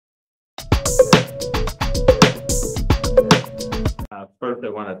First, I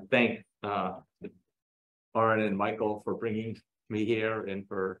want to thank Oren and Michael for bringing me here, and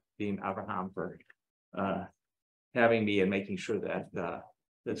for Dean Abraham for having me and making sure that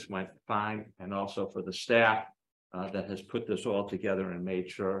this went fine, and also for the staff that has put this all together and made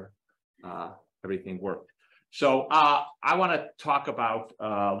sure everything worked. So I want to talk about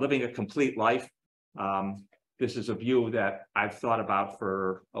living a complete life. This is a view that I've thought about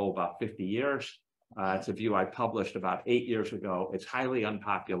for, about 50 years. It's a view I published about 8 years ago. It's highly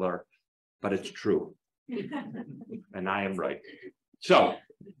unpopular, but it's true. And I am right. So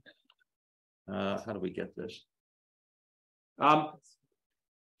how do we get this?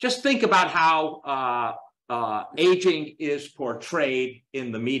 Just think about how aging is portrayed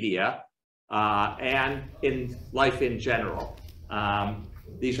in the media and in life in general.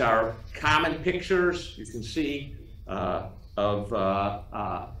 These are common pictures you can see of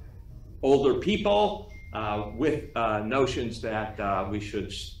older people with notions that we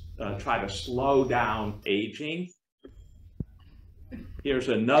should try to slow down aging. Here's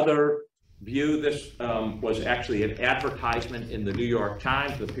another view. This was actually an advertisement in the New York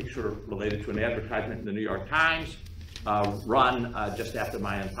Times, the picture related to an advertisement in the New York Times, run just after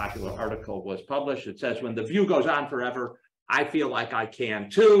my unpopular article was published. It says, "When the view goes on forever, I feel like I can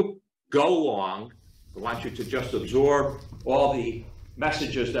too. Go long." I want you to just absorb all the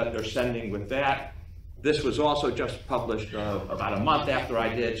messages that they're sending with that. This was also just published about a month after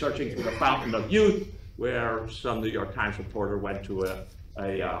I did Searching for the Fountain of Youth, where some New York Times reporter went to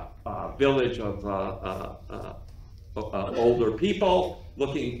a village of older people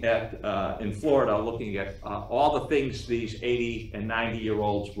looking at, in Florida, looking at all the things these 80 and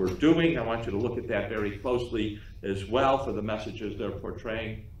 90-year-olds were doing. I want you to look at that very closely as well for the messages they're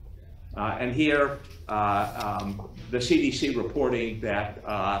portraying. And here, the CDC reporting that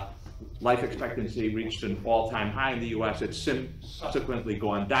life expectancy reached an all-time high in the US. It's subsequently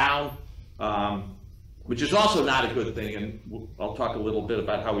gone down, which is also not a good thing. And I'll talk a little bit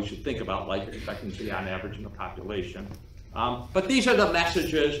about how we should think about life expectancy on average in the population. But these are the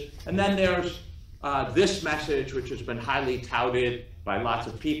messages. And then there's this message, which has been highly touted by lots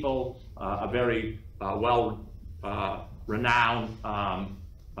of people. A very well-renowned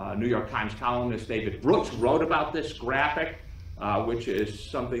New York Times columnist, David Brooks, wrote about this graphic, which is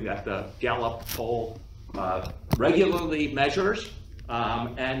something that the Gallup poll regularly measures.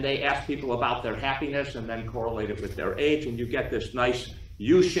 And they ask people about their happiness and then correlate it with their age. And you get this nice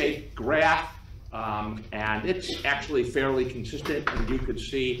U-shaped graph. And it's actually fairly consistent. And you could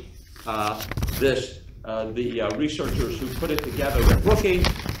see this, the researchers who put it together, Brookings,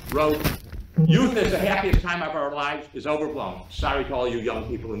 wrote, "Youth is the happiest time of our lives is overblown." Sorry to all you young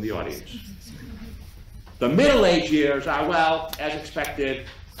people in the audience. The middle-aged years are, well, as expected,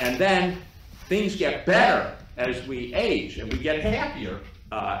 and then things get better as we age, and we get happier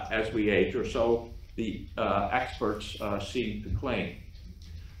as we age, or so the experts seem to claim.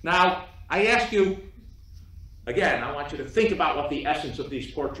 Now, I ask you, again, I want you to think about what the essence of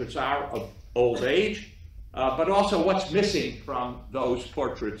these portraits are of old age. But also what's missing from those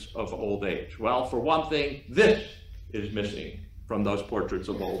portraits of old age. Well, for one thing, this is missing from those portraits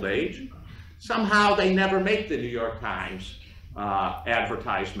of old age. Somehow they never make the New York Times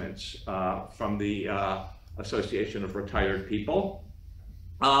advertisements from the Association of Retired People.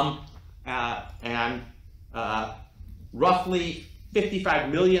 Roughly 55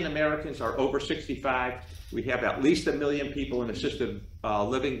 million Americans are over 65. We have at least 1 million people in assisted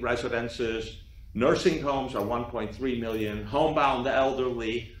living residences. Nursing homes are 1.3 million. Homebound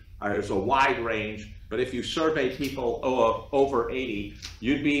elderly, there's a wide range. But if you survey people over 80,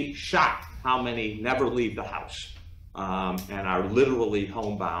 you'd be shocked how many never leave the house and are literally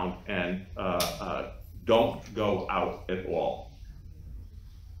homebound and don't go out at all.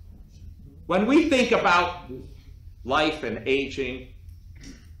 When we think about life and aging,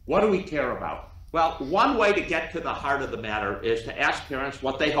 what do we care about? Well, one way to get to the heart of the matter is to ask parents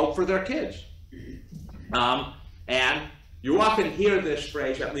what they hope for their kids. And you often hear this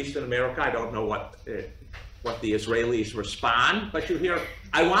phrase, at least in America. I don't know what the Israelis respond, but you hear,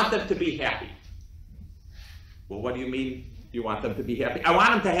 "I want them to be happy." Well, what do you mean you want them to be happy? I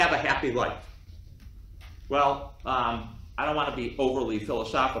want them to have a happy life. Well, I don't want to be overly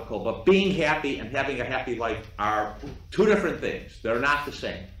philosophical, but being happy and having a happy life are two different things. They're not the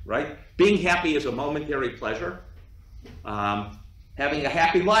same, right? Being happy is a momentary pleasure. Having a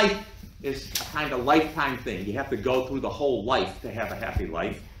happy life is a kind of lifetime thing. You have to go through the whole life to have a happy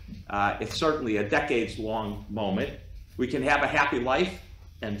life. It's certainly a decades-long moment. We can have a happy life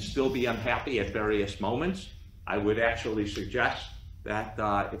and still be unhappy at various moments. I would actually suggest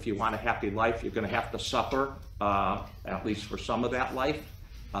that if you want a happy life, you're going to have to suffer, at least for some of that life,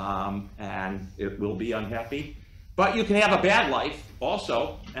 and it will be unhappy. But you can have a bad life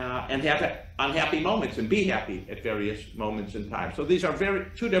also, and have unhappy moments and be happy at various moments in time. So these are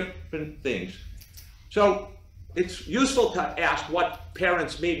two different things. So it's useful to ask what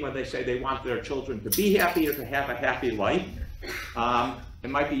parents mean when they say they want their children to be happy or to have a happy life. It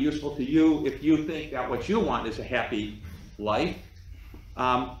might be useful to you if you think that what you want is a happy life.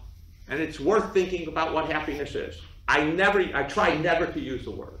 And it's worth thinking about what happiness is. I try never to use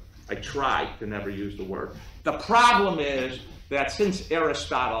the word. I try to never use the word. The problem is that since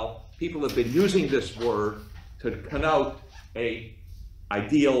Aristotle, people have been using this word to connote an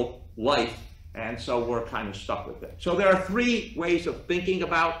ideal life, and so we're kind of stuck with it. So there are three ways of thinking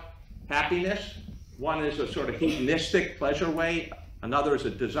about happiness. One is a sort of hedonistic pleasure way. Another is a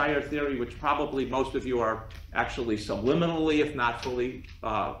desire theory, which probably most of you are actually subliminally, if not fully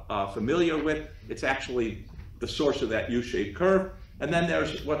familiar with. It's actually the source of that U-shaped curve. And then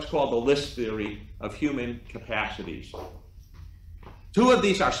there's what's called the list theory of human capacities. Two of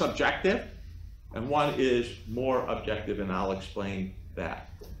these are subjective, and one is more objective, and I'll explain that.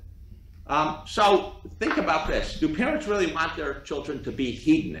 So think about this. Do parents really want their children to be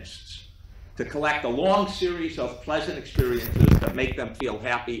hedonists, to collect a long series of pleasant experiences that make them feel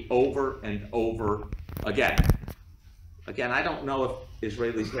happy over and over again? Again, I don't know if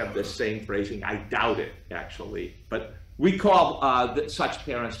Israelis have this same phrasing. I doubt it, actually. But we call such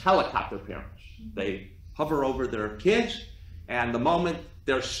parents helicopter parents. They hover over their kids, and the moment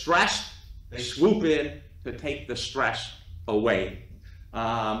they're stressed, they swoop in to take the stress away.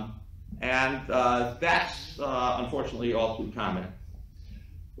 That's unfortunately all too common.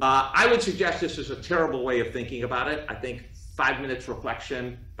 I would suggest this is a terrible way of thinking about it. I think 5 minutes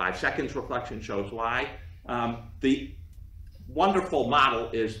reflection, 5 seconds reflection shows why. The wonderful model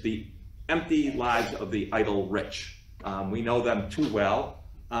is the empty lives of the idle rich. We know them too well.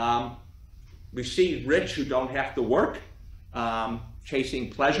 We see rich who don't have to work,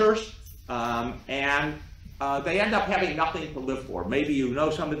 chasing pleasures, and they end up having nothing to live for. Maybe you know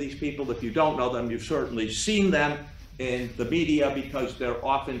some of these people. If you don't know them, you've certainly seen them in the media because they're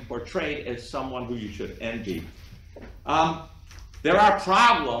often portrayed as someone who you should envy. There are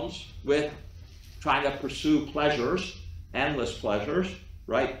problems with trying to pursue pleasures, endless pleasures,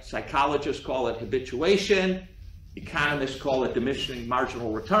 right? Psychologists call it habituation. Economists call it diminishing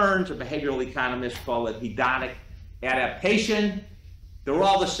marginal returns, and behavioral economists call it hedonic adaptation. They're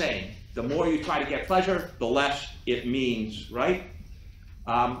all the same. The more you try to get pleasure, the less it means, right?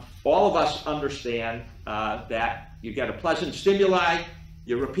 All of us understand that you get a pleasant stimuli,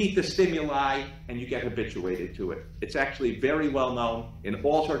 you repeat the stimuli, and you get habituated to it. It's actually very well known in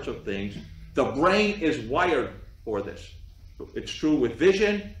all sorts of things. The brain is wired for this. It's true with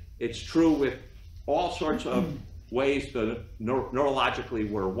vision. It's true with all sorts of ways that neurologically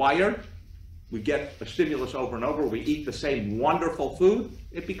we're wired. We get a stimulus over and over. We eat the same wonderful food.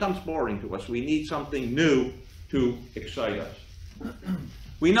 It becomes boring to us. We need something new to excite us.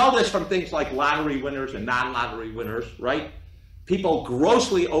 We know this from things like lottery winners and non-lottery winners, right? People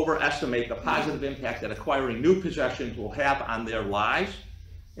grossly overestimate the positive impact that acquiring new possessions will have on their lives.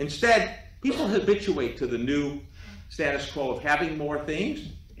 Instead, people habituate to the new status quo of having more things,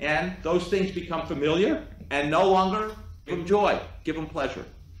 and those things become familiar and no longer give them joy, give them pleasure.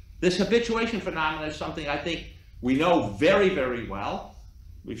 This habituation phenomenon is something I think we know very, very well.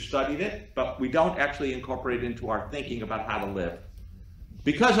 We've studied it, but we don't actually incorporate it into our thinking about how to live.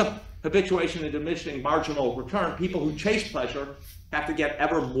 Because of habituation and diminishing marginal return, people who chase pleasure have to get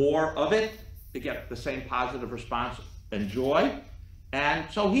ever more of it to get the same positive response and joy. And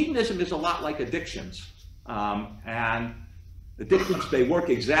so hedonism is a lot like addictions. And addictions, they work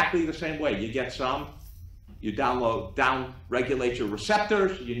exactly the same way. You get some, you down-regulate your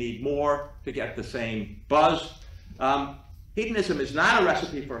receptors, you need more to get the same buzz. Hedonism is not a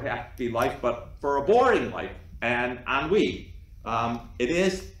recipe for a happy life, but for a boring life and ennui. It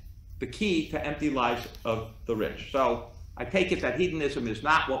is the key to empty lives of the rich. So I take it that hedonism is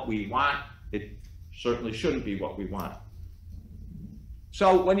not what we want. It certainly shouldn't be what we want.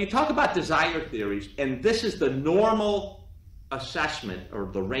 So when you talk about desire theories, and this is the normal assessment or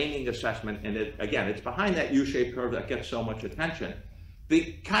the reigning assessment, and again, it's behind that U-shaped curve that gets so much attention.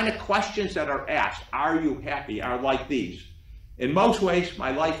 The kind of questions that are asked, are you happy, are like these. In most ways,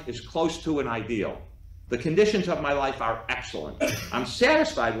 my life is close to an ideal. The conditions of my life are excellent. I'm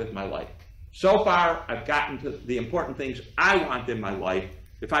satisfied with my life. So far, I've gotten to the important things I want in my life.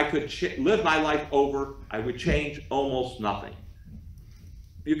 If I could live my life over, I would change almost nothing.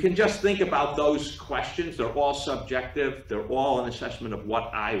 you can just think about those questions. They're all subjective. They're all an assessment of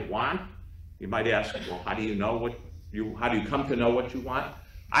what I want. You might ask, well, how do you know how do you come to know what you want?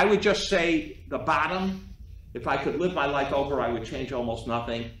 I would just say the bottom, if I could live my life over, I would change almost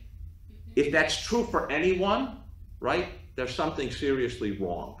nothing. If that's true for anyone, right, there's something seriously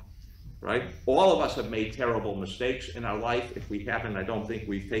wrong, right? All of us have made terrible mistakes in our life. If we haven't, I don't think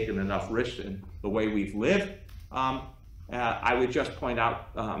we've taken enough risks in the way we've lived. I would just point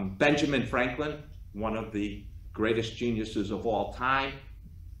out Benjamin Franklin, one of the greatest geniuses of all time,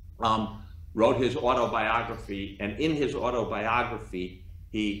 wrote his autobiography, and in his autobiography,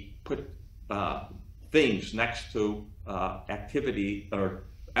 he put things next to activity or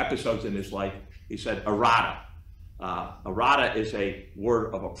episodes in his life. He said errata. Errata is a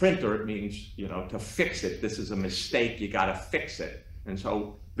word of a printer. It means, you know, to fix it. This is a mistake, you gotta fix it. And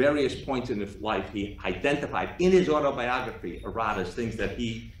so various points in his life, he identified in his autobiography erratas, things that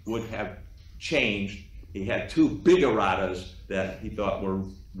he would have changed. He had two big erratas that he thought were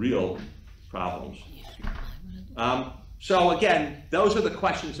real problems. So again, those are the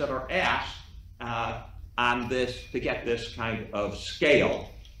questions that are asked on this to get this kind of scale.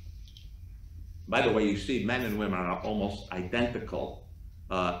 By the way, you see men and women are almost identical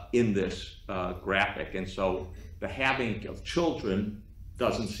in this graphic, and so the having of children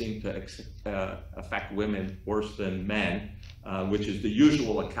doesn't seem to affect women worse than men, which is the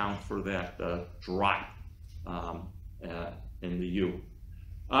usual account for that drop in the U.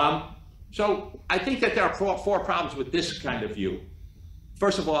 So I think that there are four problems with this kind of view.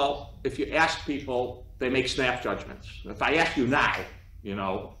 First of all, if you ask people, they make snap judgments. If I ask you now, you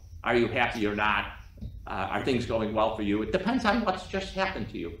know, are you happy or not? Are things going well for you? It depends on what's just happened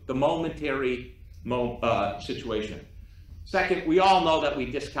to you, the momentary situation. Second, we all know that we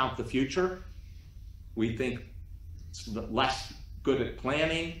discount the future. We think it's less good at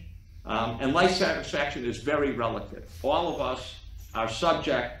planning. And life satisfaction is very relative. All of us are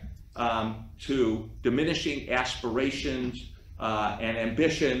subject to diminishing aspirations and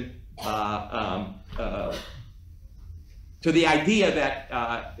ambition, to the idea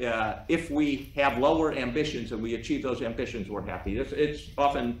that if we have lower ambitions and we achieve those ambitions, we're happy. It's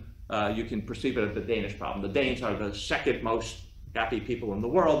often, you can perceive it as the Danish problem. The Danes are the second most happy people in the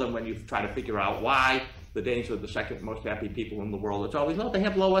world, and when you try to figure out why the Danes are the second most happy people in the world, it's always, they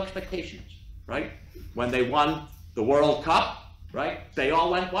have low expectations, right? When they won the World Cup, right, they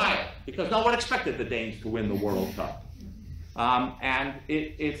all went wild because no one expected the Danes to win the World Cup. And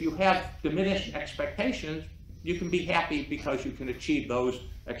if you have diminished expectations, you can be happy because you can achieve those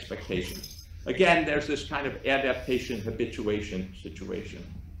expectations. Again, there's this kind of adaptation, habituation situation.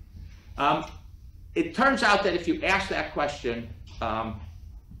 It turns out that if you ask that question,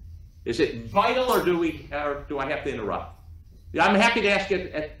 is it vital or do I have to interrupt? Yeah, I'm happy to ask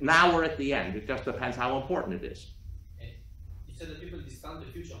it now or at the end. It just depends how important it is. You said that people discount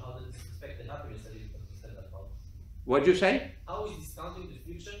the future. How does this affect the happiness that you said about? What'd you say? How is discounting the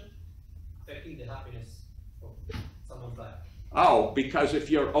future affecting the happiness of someone's life? Oh, because if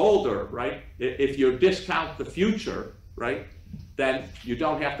you're older, right, if you discount the future, right, then you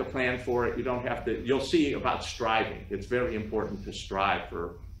don't have to plan for it. You don't have to, you'll see about striving. It's very important to strive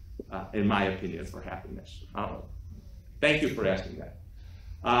for, in my opinion, for happiness. Thank you for asking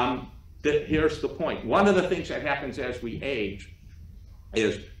that. Here's the point. One of the things that happens as we age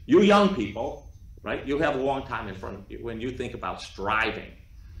is you young people, right, you have a long time in front of you. When you think about striving,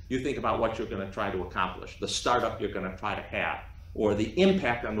 you think about what you're going to try to accomplish, the startup you're going to try to have, or the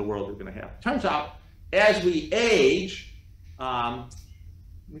impact on the world you're going to have. Turns out, as we age,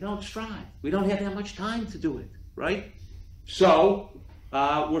 we don't strive. We don't have that much time to do it, right? So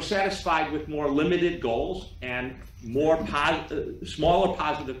we're satisfied with more limited goals, and more smaller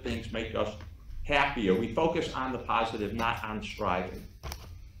positive things make us happier. We focus on the positive, not on striving.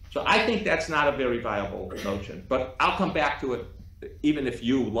 So I think that's not a very viable notion, but I'll come back to it. Even if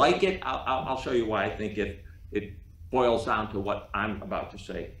you like it, I'll show you why I think it boils down to what I'm about to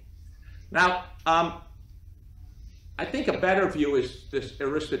say. Now, I think a better view is this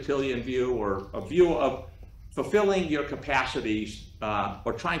Aristotelian view, or a view of fulfilling your capacities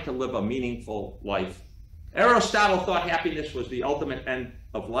or trying to live a meaningful life. Aristotle thought happiness was the ultimate end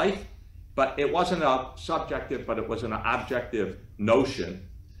of life, but it wasn't a subjective, but it was an objective notion.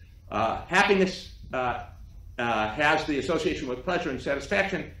 Happiness has the association with pleasure and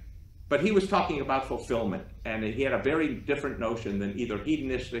satisfaction, but he was talking about fulfillment, and he had a very different notion than either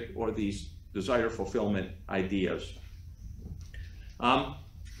hedonistic or these desire fulfillment ideas.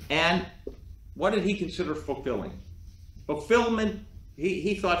 And what did he consider fulfilling? Fulfillment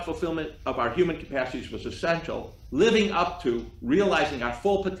he thought fulfillment of our human capacities was essential, living up to realizing our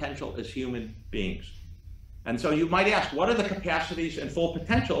full potential as human beings. And so you might ask, what are the capacities and full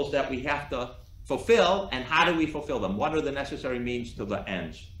potentials that we have to fulfill, and how do we fulfill them? What are the necessary means to the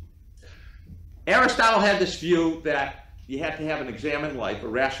ends? Aristotle had this view that you had to have an examined life, a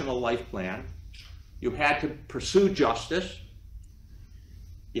rational life plan. You had to pursue justice.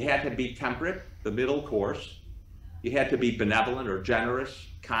 You had to be temperate, the middle course. You had to be benevolent or generous,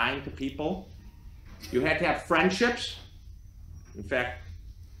 kind to people. You had to have friendships. In fact,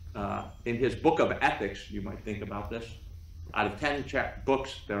 in his book of ethics, you might think about this. Out of 10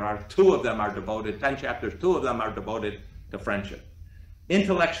 books, there are 2 of them are devoted, 10 chapters, 2 of them are devoted to friendship.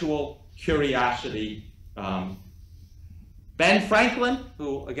 Intellectual curiosity. Ben Franklin,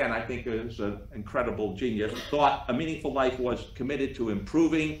 who again I think is an incredible genius, thought a meaningful life was committed to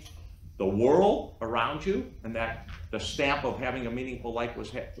improving the world around you, and that the stamp of having a meaningful life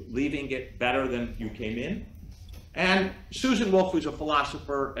was leaving it better than you came in. And Susan Wolf, who's a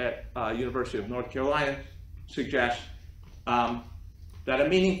philosopher at University of North Carolina, suggests that a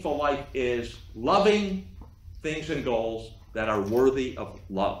meaningful life is loving things and goals that are worthy of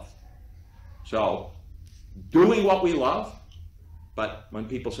love. So doing what we love, but when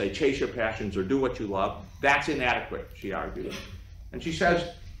people say chase your passions or do what you love, that's inadequate, she argues. And she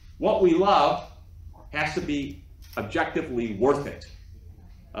says what we love has to be objectively worth it.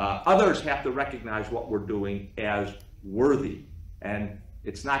 Others have to recognize what we're doing as worthy. And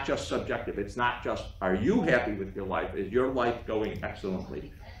it's not just subjective. It's not just, are you happy with your life? Is your life going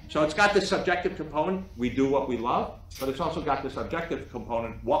excellently? So it's got this subjective component, we do what we love, but it's also got this objective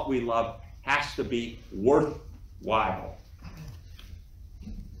component, what we love has to be worthwhile.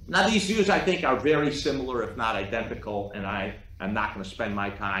 Now these views I think are very similar, if not identical, and I am not going to spend my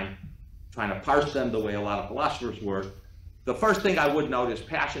time trying to parse them the way a lot of philosophers were. The first thing I would note is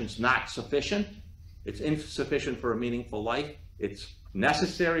passion's not sufficient. It's insufficient for a meaningful life. It's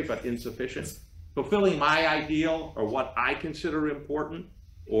necessary but insufficient. Fulfilling my ideal or what I consider important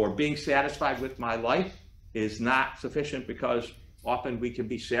or being satisfied with my life is not sufficient, because often we can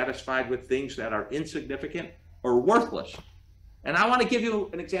be satisfied with things that are insignificant or worthless. And I want to give you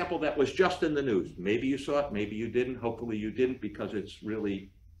an example that was just in the news. Maybe you saw it, maybe you didn't. Hopefully you didn't, because it's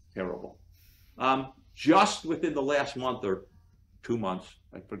really terrible. Just within the last month or 2 months,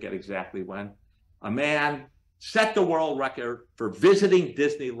 I forget exactly when, a man set the world record for visiting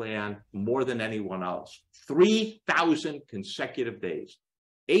Disneyland more than anyone else. 3,000 consecutive days,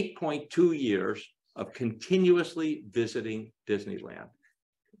 8.2 years of continuously visiting Disneyland.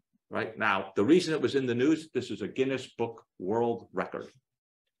 Right now, the reason it was in the news, this is a Guinness Book World Record.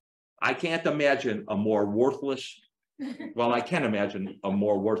 I can't imagine a more worthless, well, I can imagine a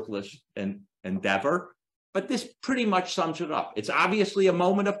more worthless endeavor, but this pretty much sums it up. It's obviously a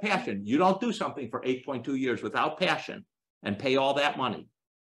moment of passion. You don't do something for 8.2 years without passion and pay all that money.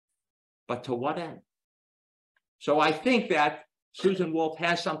 But to what end? So I think that Susan Wolf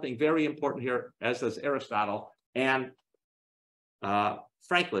has something very important here, as does Aristotle and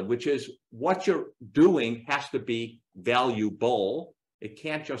Franklin, which is what you're doing has to be valuable. It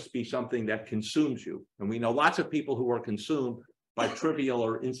can't just be something that consumes you. And we know lots of people who are consumed by trivial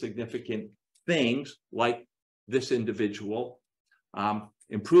or insignificant things like this individual.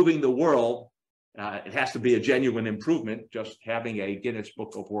 Improving the world, it has to be a genuine improvement. Just having a Guinness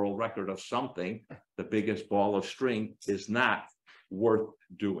Book of World Record of something, the biggest ball of string, is not worth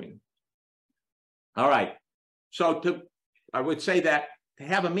doing. All right, so I would say that to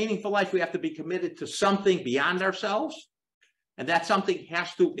have a meaningful life, we have to be committed to something beyond ourselves. And that something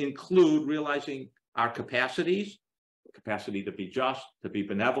has to include realizing our capacities, capacity to be just, to be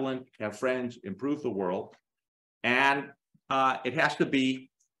benevolent, have friends, improve the world. And it has to be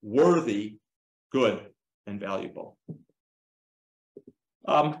worthy, good, and valuable.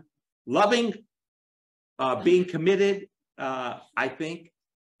 Loving, being committed, I think,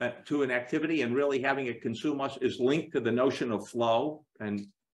 to an activity and really having it consume us is linked to the notion of flow. And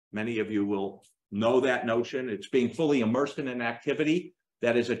many of you will know that notion. It's being fully immersed in an activity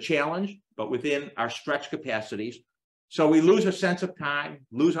that is a challenge, but within our stretched capacities. So we lose a sense of time,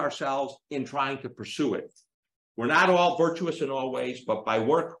 lose ourselves in trying to pursue it. We're not all virtuous in all ways, but by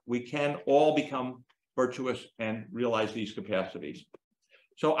work, we can all become virtuous and realize these capacities.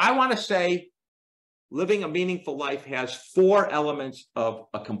 So I want to say living a meaningful life has 4 elements of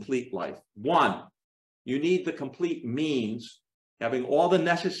a complete life. 1, you need the complete means, having all the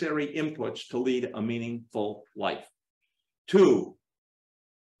necessary inputs to lead a meaningful life. 2,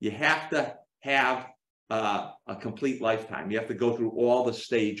 you have to have a complete lifetime. You have to go through all the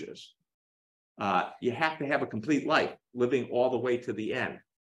stages. You have to have a complete life, living all the way to the end.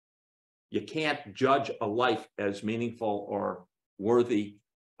 You can't judge a life as meaningful or worthy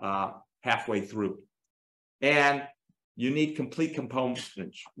halfway through. And you need complete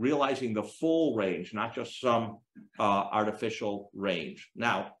components, realizing the full range, not just some artificial range.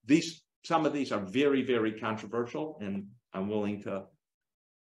 Now, some of these are very, very controversial, and I'm willing to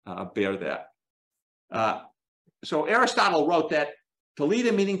bear that. So Aristotle wrote that to lead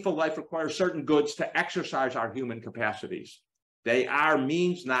a meaningful life requires certain goods to exercise our human capacities. They are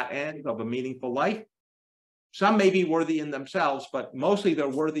means, not ends, of a meaningful life. Some may be worthy in themselves, but mostly they're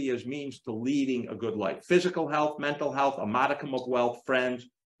worthy as means to leading a good life. Physical health, mental health, a modicum of wealth, friends,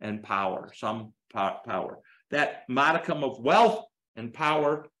 and power, some power. That modicum of wealth and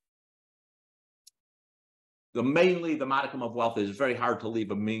power, mainly the modicum of wealth, is very hard to lead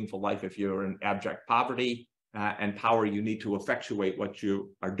a meaningful life if you're in abject poverty, and power, you need to effectuate what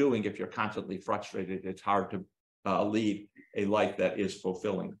you are doing. If you're constantly frustrated, it's hard to lead a life that is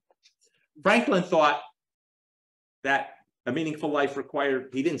fulfilling. Franklin thought that a meaningful life required,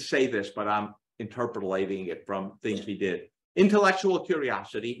 he didn't say this, but I'm interpolating it from things he did. Intellectual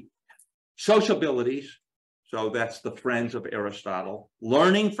curiosity, sociabilities, so that's the friends of Aristotle,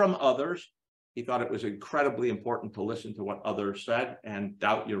 learning from others. He thought it was incredibly important to listen to what others said and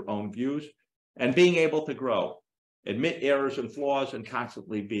doubt your own views, and being able to grow, admit errors and flaws, and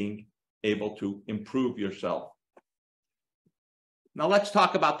constantly being able to improve yourself. Now let's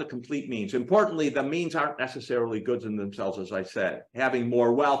talk about the complete means. Importantly, the means aren't necessarily goods in themselves, as I said. Having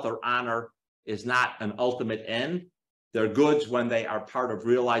more wealth or honor is not an ultimate end. They're goods when they are part of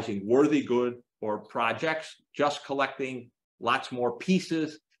realizing worthy good or projects. Just collecting lots more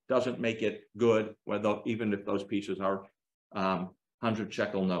pieces doesn't make it good, even if those pieces are 100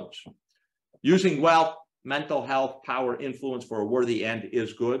 shekel notes. Using wealth, mental health, power, influence for a worthy end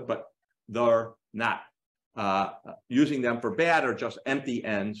is good, but they're not. Using them for bad or just empty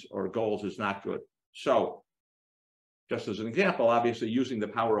ends or goals is not good. So, just as an example, obviously using the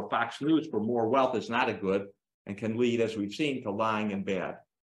power of Fox News for more wealth is not a good and can lead, as we've seen, to lying and bad.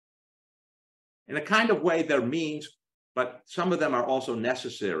 In a kind of way, they're means, but some of them are also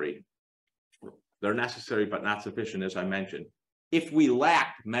necessary. They're necessary but not sufficient, as I mentioned. If we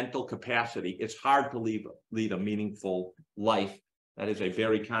lack mental capacity, it's hard to lead a meaningful life. That is a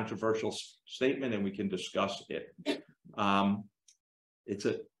very controversial statement, and we can discuss it.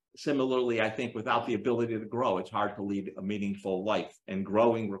 Similarly, I think without the ability to grow, it's hard to lead a meaningful life, and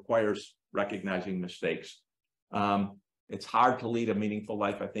growing requires recognizing mistakes. It's hard to lead a meaningful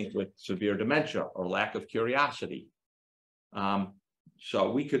life, I think, with severe dementia or lack of curiosity.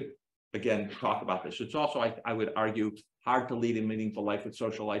 So we could, again, talk about this. It's also, I would argue, hard to lead a meaningful life with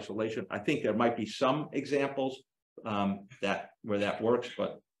social isolation. I think there might be some examples where that works,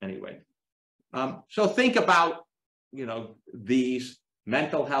 but anyway. So think about, these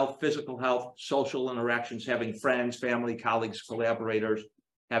mental health, physical health, social interactions, having friends, family, colleagues, collaborators,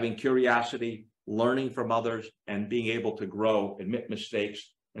 having curiosity, learning from others, and being able to grow, admit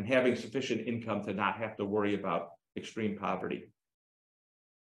mistakes, and having sufficient income to not have to worry about extreme poverty.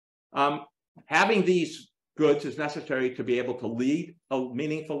 Having these goods is necessary to be able to lead a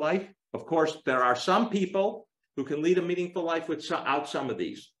meaningful life. Of course, there are some people who can lead a meaningful life without some of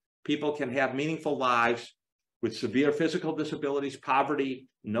these. People can have meaningful lives with severe physical disabilities, poverty,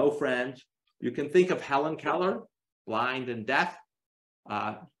 no friends. You can think of Helen Keller, blind and deaf,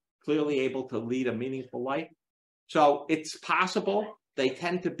 clearly able to lead a meaningful life. So it's possible. They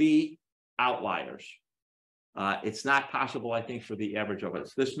tend to be outliers. It's not possible, I think, for the average of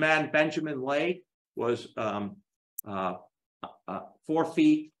us. This man, Benjamin Lay, was 4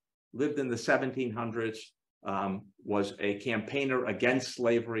 feet, lived in the 1700s, was a campaigner against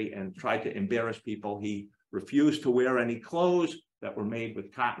slavery and tried to embarrass people. He refused to wear any clothes that were made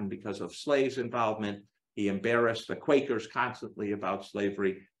with cotton because of slaves' involvement. He embarrassed the Quakers constantly about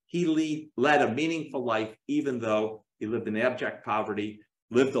slavery. He led a meaningful life, even though he lived in abject poverty,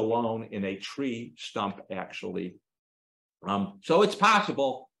 lived alone in a tree stump, actually. So it's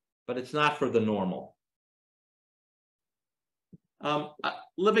possible, but it's not for the normal.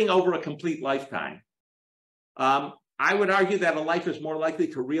 Living over a complete lifetime. I would argue that a life is more likely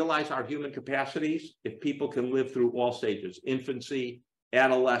to realize our human capacities if people can live through all stages: infancy,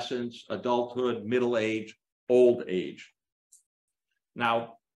 adolescence, adulthood, middle age, old age.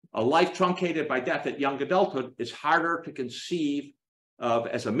 Now, a life truncated by death at young adulthood is harder to conceive of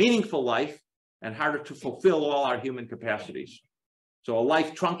as a meaningful life and harder to fulfill all our human capacities. So a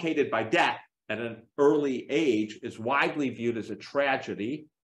life truncated by death at an early age is widely viewed as a tragedy.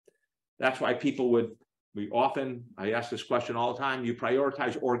 That's why people would I ask this question all the time, you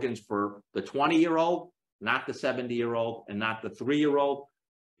prioritize organs for the 20-year-old, not the 70-year-old, and not the 3-year-old,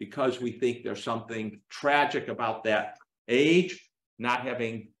 because we think there's something tragic about that age, not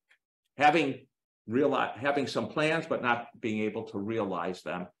having some plans, but not being able to realize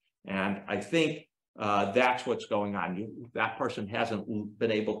them. And I think that's what's going on. That person hasn't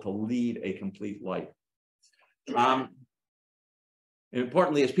been able to lead a complete life.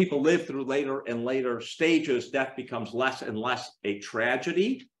 Importantly, as people live through later and later stages, death becomes less and less a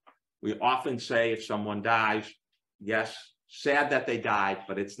tragedy. We often say if someone dies, yes, sad that they died,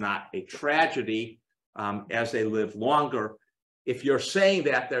 but it's not a tragedy as they live longer. If you're saying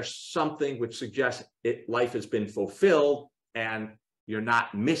that, there's something which suggests life has been fulfilled and you're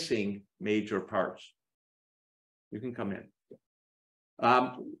not missing major parts. You can come in.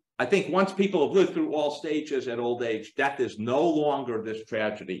 I think once people have lived through all stages at old age, death is no longer this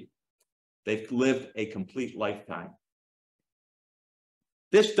tragedy. They've lived a complete lifetime.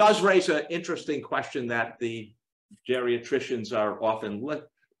 This does raise an interesting question that the geriatricians are often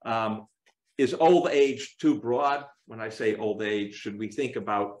is old age too broad? When I say old age, should we think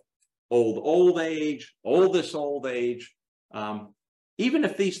about old age, oldest old age? Even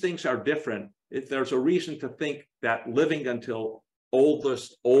if these things are different, if there's a reason to think that living until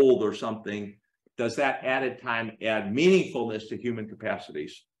oldest old or something, does that added time add meaningfulness to human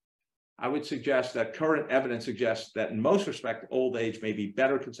capacities? I would suggest that current evidence suggests that in most respects, old age may be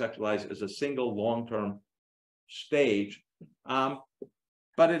better conceptualized as a single long-term stage.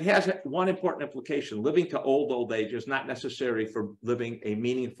 But it has one important implication. Living to old age is not necessary for living a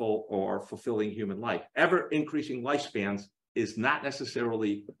meaningful or fulfilling human life. Ever increasing lifespans is not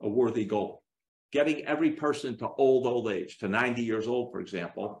necessarily a worthy goal. Getting every person to old age, to 90 years old, for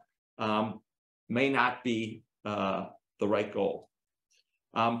example, may not be the right goal.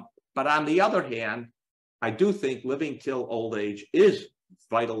 But on the other hand, I do think living till old age is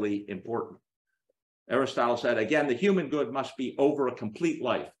vitally important. Aristotle said, again, the human good must be over a complete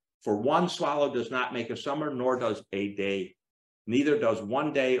life. For one swallow does not make a summer, nor does a day. Neither does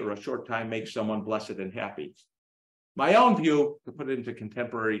one day or a short time make someone blessed and happy. My own view, to put it into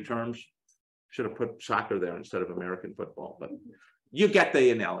contemporary terms, should have put soccer there instead of American football, but you get the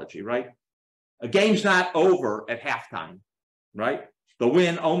analogy, right? A game's not over at halftime, right? The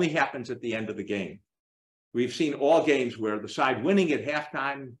win only happens at the end of the game. We've seen all games where the side winning at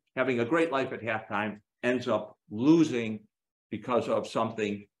halftime, having a great life at halftime, ends up losing because of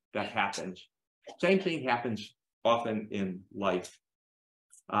something that happens. Same thing happens often in life.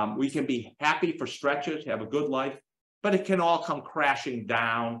 We can be happy for stretches, have a good life, but it can all come crashing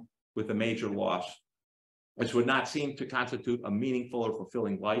down with a major loss, which would not seem to constitute a meaningful or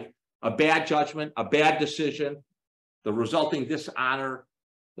fulfilling life. A bad judgment, a bad decision, the resulting dishonor,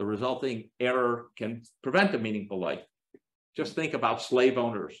 the resulting error can prevent a meaningful life. Just think about slave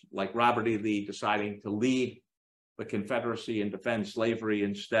owners like Robert E. Lee deciding to lead the Confederacy and defend slavery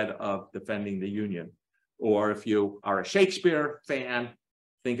instead of defending the Union. Or if you are a Shakespeare fan,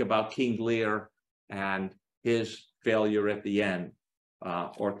 think about King Lear and his failure at the end.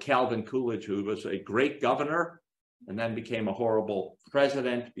 Or Calvin Coolidge, who was a great governor and then became a horrible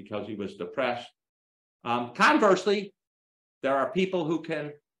president because he was depressed. Conversely, there are people who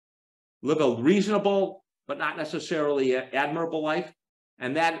can live a reasonable, but not necessarily admirable life,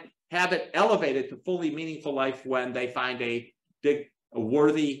 and that have it elevated to fully meaningful life when they find a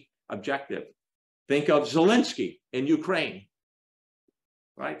worthy objective. Think of Zelensky in Ukraine,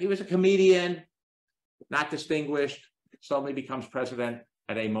 right? He was a comedian, not distinguished, suddenly becomes president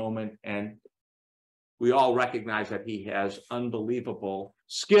at a moment, and we all recognize that he has unbelievable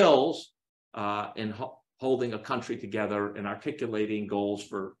skills in holding a country together and articulating goals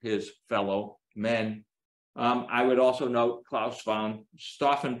for his fellow men. I would also note Klaus von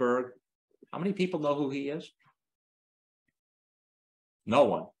Stauffenberg. How many people know who he is? No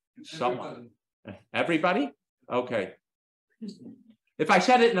one. Someone. Everybody? Okay. If I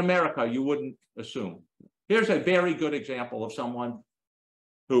said it in America, you wouldn't assume. Here's a very good example of someone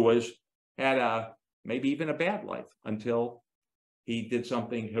who had maybe even a bad life until he did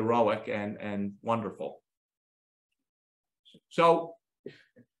something heroic and wonderful. So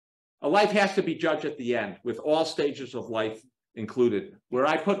a life has to be judged at the end with all stages of life included. Where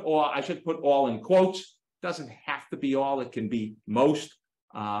I put all, I should put all in quotes. Doesn't have to be all, it can be most.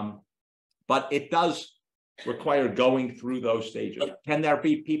 But it does require going through those stages. Can there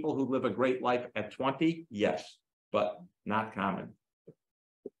be people who live a great life at 20? Yes, but not common.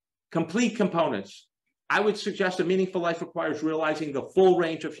 Complete components. I would suggest a meaningful life requires realizing the full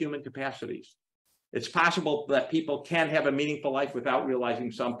range of human capacities. It's possible that people can have a meaningful life without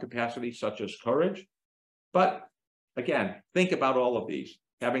realizing some capacities, such as courage, But again, think about all of these: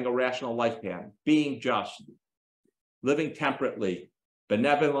 having a rational life pattern, being just, living temperately,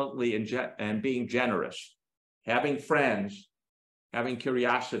 benevolently, and being generous, having friends, having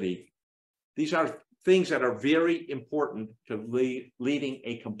curiosity. These are things that are very important to leading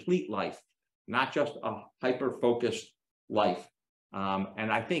a complete life, not just a hyper-focused life.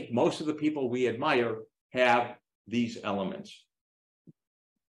 And I think most of the people we admire have these elements.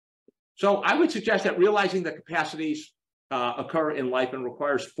 So I would suggest that realizing the capacities occur in life and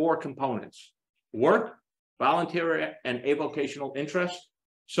requires 4 components: work, voluntary and avocational interest,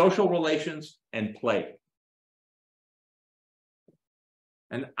 social relations, and play.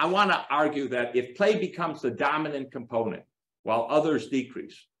 And I want to argue that if play becomes the dominant component while others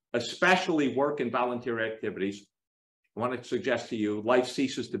decrease, especially work and voluntary activities, I want to suggest to you life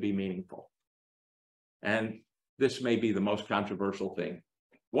ceases to be meaningful. And this may be the most controversial thing.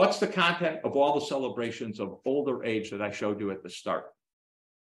 What's the content of all the celebrations of older age that I showed you at the start?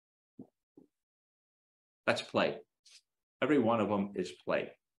 That's play. Every one of them is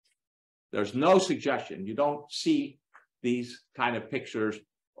play. There's no suggestion. You don't see these kind of pictures,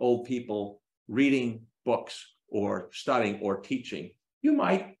 old people reading books or studying or teaching. You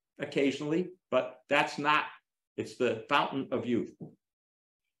might occasionally, but that's not, it's the fountain of youth.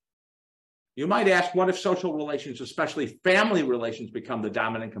 You might ask, what if social relations, especially family relations, become the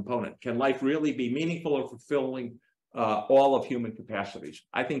dominant component? Can life really be meaningful or fulfilling all of human capacities?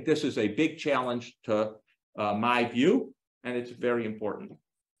 I think this is a big challenge to my view, and it's very important.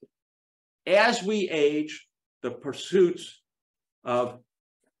 As we age, the pursuits of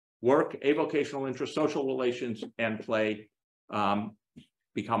work, avocational interest, social relations, and play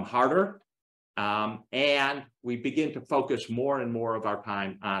become harder, and we begin to focus more and more of our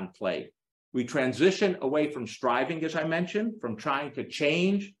time on play. We transition away from striving, as I mentioned, from trying to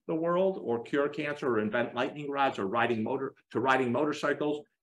change the world or cure cancer or invent lightning rods or riding motorcycles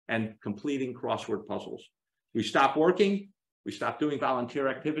and completing crossword puzzles. We stop working, we stop doing volunteer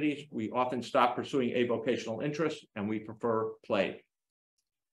activities, we often stop pursuing avocational interests, and we prefer play.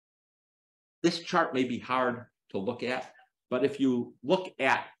 This chart may be hard to look at, but if you look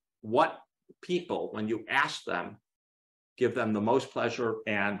at what people, when you ask them, give them the most pleasure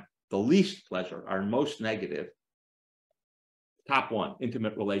and the least pleasure, are most negative. Top 1,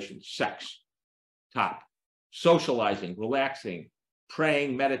 intimate relations, sex. Top, socializing, relaxing,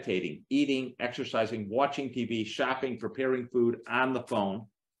 praying, meditating, eating, exercising, watching TV, shopping, preparing food, on the phone.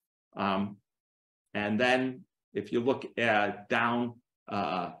 And then if you look down,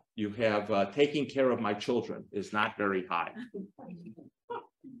 you have taking care of my children is not very high.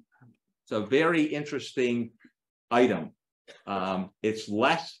 It's a very interesting item. It's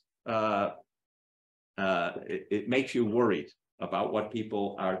less, it makes you worried about what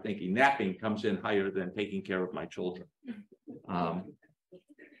people are thinking. Napping comes in higher than taking care of my children.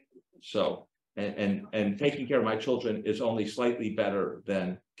 And taking care of my children is only slightly better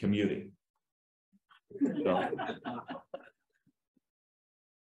than commuting. So.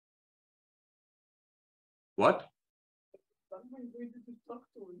 What?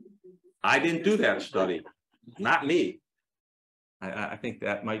 I didn't do that study, not me. I think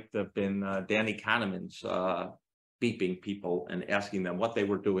that might have been Danny Kahneman's beeping people and asking them what they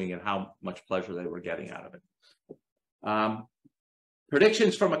were doing and how much pleasure they were getting out of it.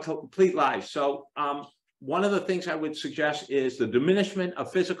 Predictions from a complete life. So one of the things I would suggest is the diminishment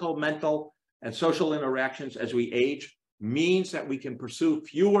of physical, mental, and social interactions as we age means that we can pursue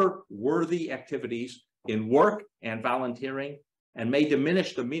fewer worthy activities in work and volunteering, and may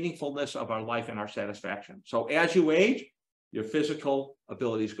diminish the meaningfulness of our life and our satisfaction. So as you age, your physical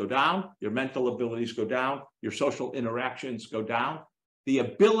abilities go down, your mental abilities go down, your social interactions go down. The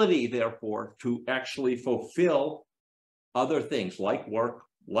ability, therefore, to actually fulfill other things like work,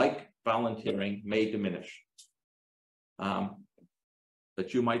 like volunteering, may diminish.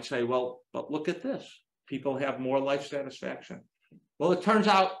 But you might say, well, but look at this. People have more life satisfaction. Well, it turns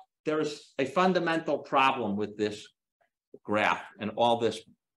out there's a fundamental problem with this graph and all this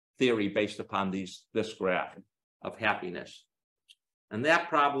theory based upon this graph of happiness. And that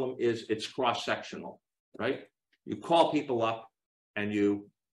problem is it's cross-sectional, right? You call people up and you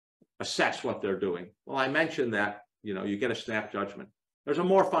assess what they're doing. Well, I mentioned that, you get a snap judgment. There's a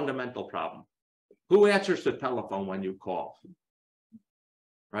more fundamental problem. Who answers the telephone when you call?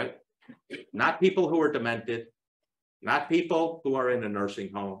 Right? Not people who are demented, not people who are in a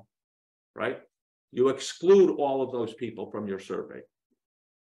nursing home, right? You exclude all of those people from your survey.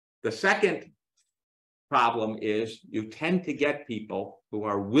 The second problem is you tend to get people who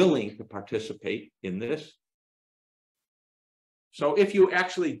are willing to participate in this. So if you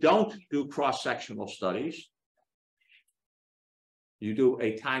actually don't do cross-sectional studies, you do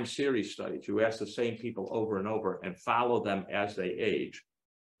a time series studies, you ask the same people over and over and follow them as they age,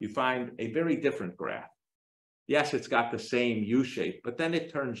 you find a very different graph. Yes, it's got the same U shape, but then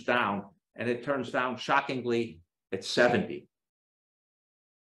it turns down, and it turns down shockingly at 70.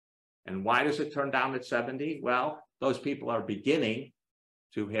 And why does it turn down at 70? Well, those people are beginning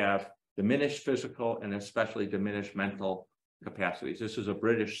to have diminished physical and especially diminished mental capacities. This is a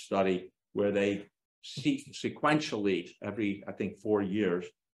British study where they sequentially, every, I think, 4 years,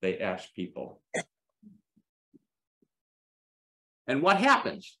 they ask people. And what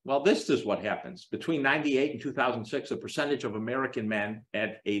happens? Well, this is what happens. Between 98 and 2006, the percentage of American men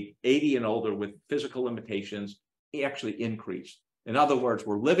at age 80 and older with physical limitations actually increased. In other words,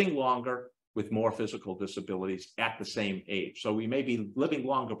 we're living longer with more physical disabilities at the same age. So we may be living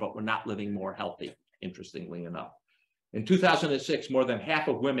longer, but we're not living more healthy, interestingly enough. In 2006, more than half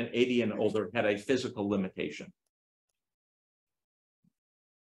of women 80 and older had a physical limitation.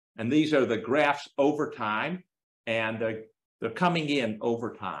 And these are the graphs over time, and they're coming in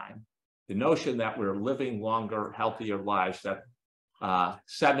over time. The notion that we're living longer, healthier lives, that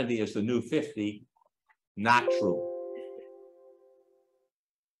 70 is the new 50, not true.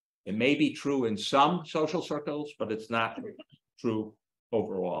 It may be true in some social circles, but it's not true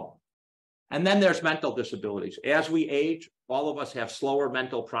overall. And then there's mental disabilities. As we age, all of us have slower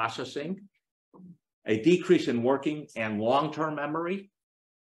mental processing, a decrease in working and long-term memory,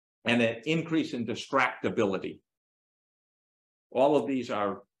 and an increase in distractibility. All of these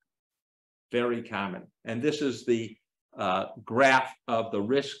are very common. And this is the graph of the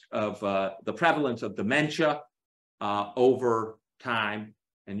risk of the prevalence of dementia over time.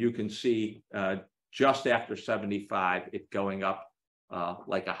 And you can see just after 75, it going up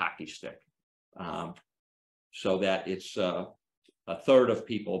like a hockey stick. So that it's a third of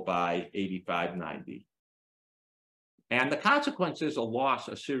people by 85, 90. And the consequence is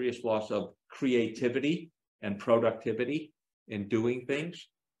a serious loss of creativity and productivity in doing things.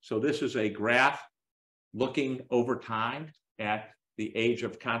 So this is a graph looking over time at the age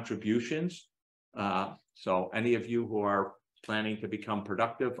of contributions. So any of you who are planning to become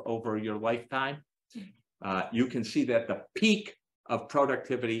productive over your lifetime, you can see that the peak of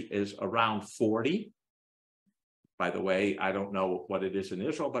productivity is around 40. By the way, I don't know what it is in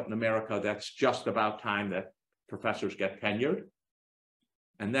Israel, but in America, that's just about time that professors get tenured.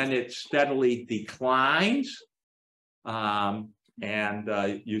 And then it steadily declines.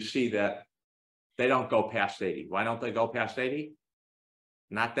 You see that they don't go past 80. Why don't they go past 80?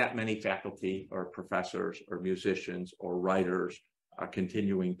 Not that many faculty or professors or musicians or writers are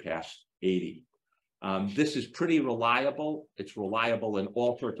continuing past 80. This is pretty reliable. It's reliable in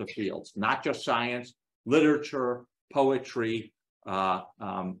all sorts of fields, not just science, literature, poetry,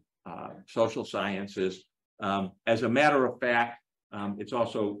 social sciences. As a matter of fact, it's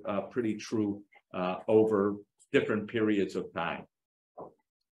also pretty true over different periods of time.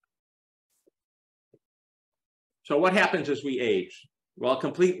 So what happens as we age? Well,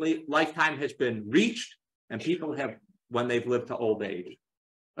 complete lifetime has been reached, and people have, when they've lived to old age.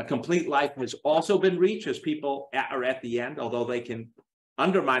 A complete life has also been reached as people are at the end, although they can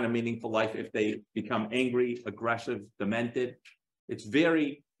undermine a meaningful life if they become angry, aggressive, demented. It's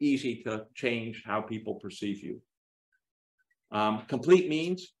very easy to change how people perceive you. Complete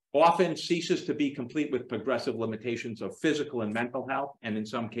means often ceases to be complete with progressive limitations of physical and mental health, and in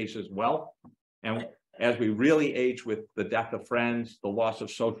some cases, wealth. And as we really age with the death of friends, the loss of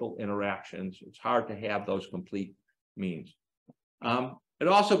social interactions, it's hard to have those complete means. It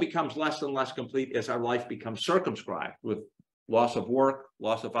also becomes less and less complete as our life becomes circumscribed with loss of work,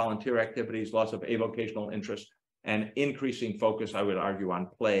 loss of volunteer activities, loss of avocational interest, and increasing focus, I would argue, on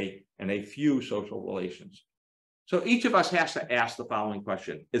play and a few social relations. So each of us has to ask the following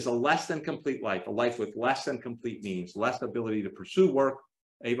question: is a less than complete life, a life with less than complete means, less ability to pursue work,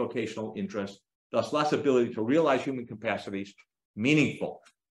 avocational interest, thus less ability to realize human capacities, meaningful?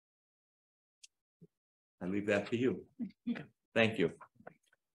 I leave that to you. Thank you.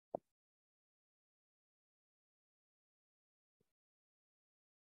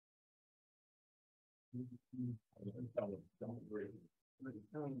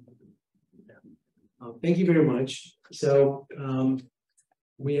 Thank you very much. So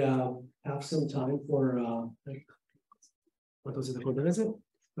we have some time for what was it?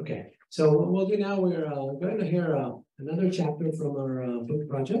 Okay. So what we'll do now, we're going to hear another chapter from our book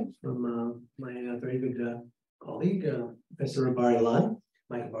project from my very good colleague, Professor Michael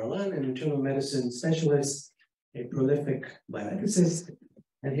Bar-Ilan, an internal medicine specialist, a prolific bioethicist,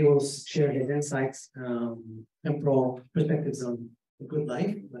 and he will share his insights, temporal perspectives on the good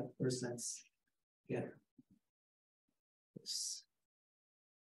life. But first, let's get this.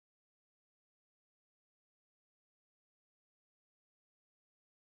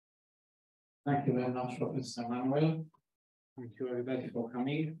 Thank you very much, Professor Emanuel. Thank you everybody for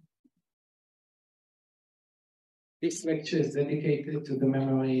coming. This lecture is dedicated to the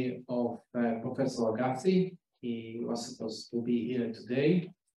memory of Professor Agazzi. He was supposed to be here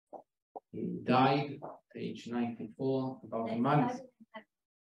today. He died at age 94, about a month.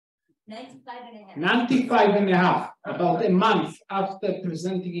 95 and a half, about a month after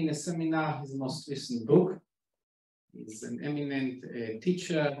presenting in a seminar his most recent book. He's an eminent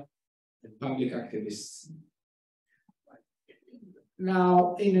teacher, a public activist.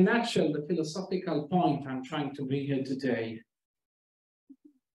 Now, in a nutshell, the philosophical point I'm trying to bring here today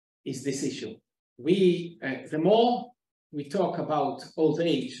is this issue. The more we talk about old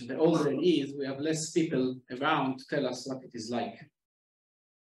age, the older it is, we have less people around to tell us what it is like.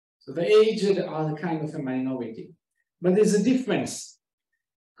 So the aged are kind of a minority. But there's a difference.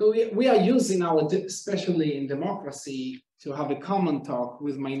 We are using especially in democracy, to have a common talk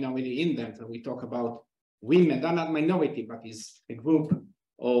with minority in them. So we talk about women, they're not minority, but is a group,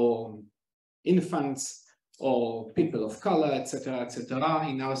 or infants, or people of color, etc., etc.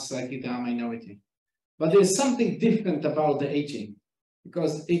 In our society, they are minority. But there's something different about the aging.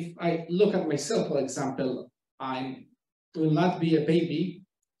 Because if I look at myself, for example, I will not be a baby.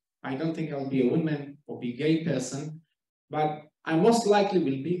 I don't think I'll be a woman or be a gay person, but I most likely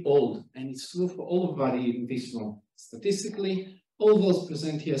will be old. And it's true for everybody in this room. Statistically, all those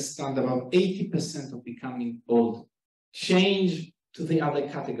present here stand about 80% of becoming old. Change to the other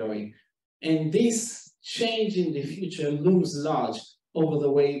category. And this change in the future looms large over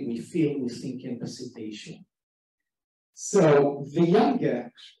the way we feel, we think, and perceive the issue. So the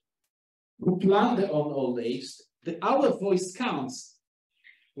younger who plan their own old age, our voice counts.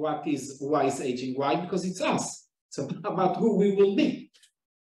 Why is aging? Why? Because it's us. It's about who we will be.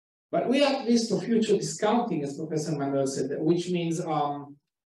 But we are at least for future discounting, as Professor Emanuel said, which means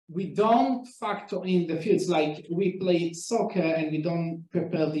we don't factor in the fields, like we play soccer and we don't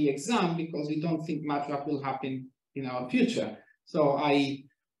prepare the exam because we don't think much what will happen in our future. So I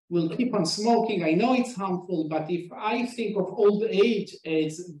will keep on smoking. I know it's harmful, but if I think of old age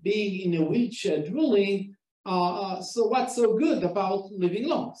as being in a wheelchair drooling, so what's so good about living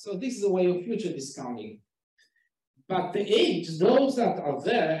long? So this is a way of future discounting. But the age, those that are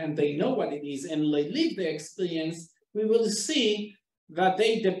there and they know what it is and they live the experience, we will see that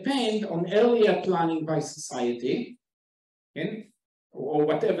they depend on earlier planning by society, or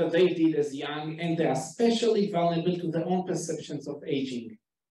whatever they did as young, and they are especially vulnerable to their own perceptions of aging.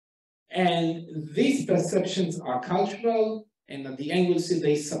 And these perceptions are cultural, and at the end we'll see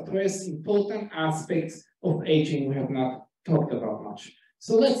they suppress important aspects of aging we have not talked about much.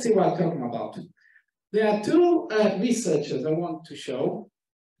 So let's see what I'm talking about. There are two researchers I want to show.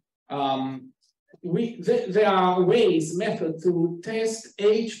 There are ways, methods to test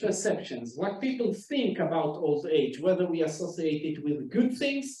age perceptions, what people think about old age, whether we associate it with good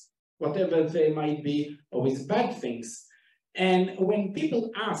things, whatever they might be, or with bad things. And when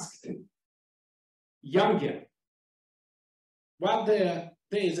people asked younger, there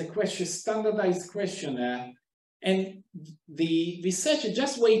is a question, standardized questionnaire, and the researcher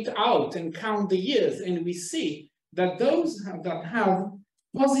just wait out and count the years, and we see that those that have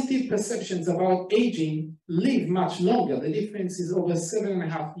positive perceptions about aging live much longer. The difference is over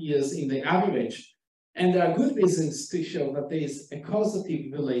 7.5 years in the average. And there are good reasons to show that there is a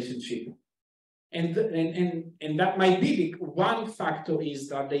causative relationship. And that might be one factor is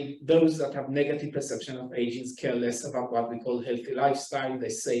that those that have negative perception of aging care less about what we call healthy lifestyle. They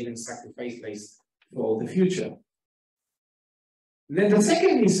save and sacrifice less for the future. Then the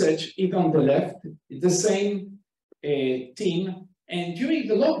second research is on the left, the same team, and during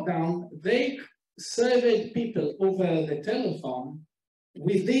the lockdown, they surveyed people over the telephone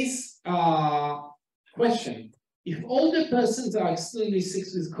with this question. If older persons are extremely sick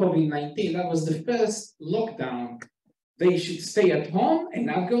with COVID-19, that was the first lockdown, they should stay at home and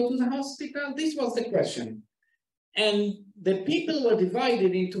not go to the hospital? This was the question. And the people were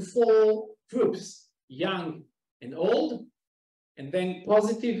divided into 4 groups, young and old, and then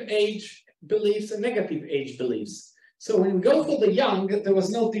positive age beliefs and negative age beliefs. So when we go for the young, there was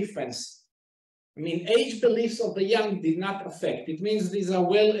no difference. I mean, age beliefs of the young did not affect. It means these are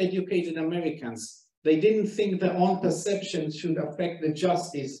well-educated Americans. They didn't think their own perceptions should affect the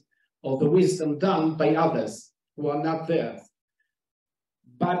justice or the wisdom done by others who are not there.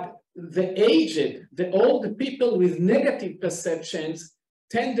 But the aged, the old people with negative perceptions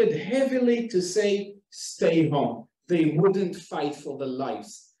tended heavily to say, stay home. They wouldn't fight for their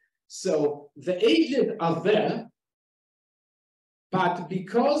lives. So the aged are there, but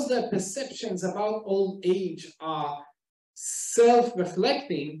because their perceptions about old age are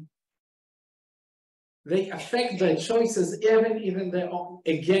self-reflecting, they affect their choices even they're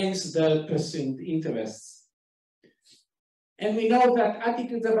against their pursued interests. And we know that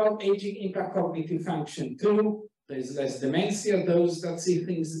attitudes about aging impact cognitive function too. There's less dementia, those that see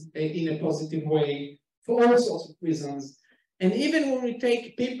things in a positive way, for all sorts of reasons. And even when we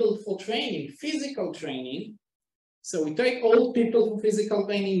take people for training, physical training, so we take old people for physical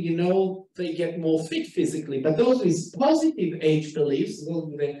training, you know, they get more fit physically, but those with positive age beliefs, those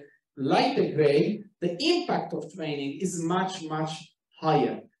with the lighter gray, the impact of training is much, much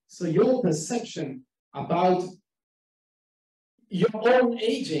higher. So your perception about your own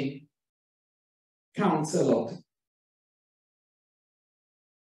aging counts a lot.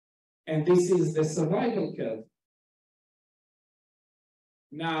 And this is the survival curve.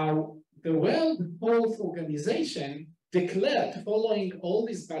 Now, the World Health Organization declared, following all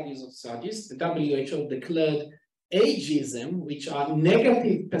these bodies of studies, the WHO declared ageism, which are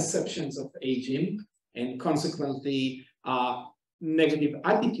negative perceptions of aging, and consequently negative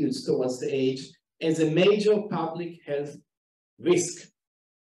attitudes towards the age, as a major public health risk,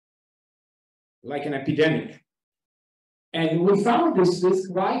 like an epidemic. And we found this risk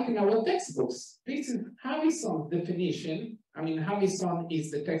right in our textbooks. This is Harrison's definition. I mean, Harrison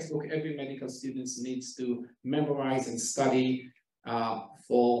is the textbook every medical student needs to memorize and study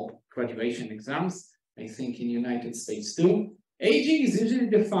for graduation exams. I think in the United States too. Aging is usually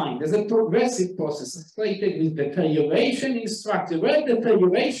defined as a progressive process associated with deterioration in structure, where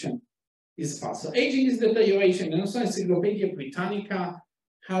deterioration is fast. So aging is deterioration, and also Encyclopedia Britannica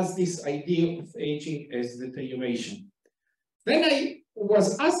has this idea of aging as deterioration. Then I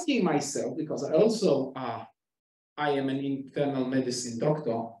was asking myself, because I also I am an internal medicine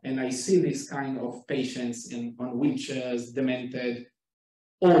doctor, and I see this kind of patients on wheelchairs, demented,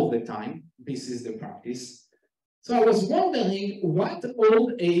 all the time. This is the practice. So I was wondering what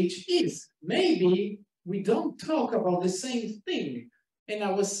old age is. Maybe we don't talk about the same thing. And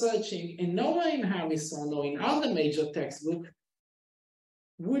I was searching, and nowhere in Harrison or in other major textbooks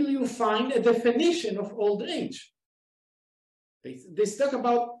will you find a definition of old age. They talk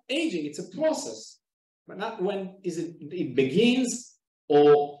about aging, it's a process, but not when it begins,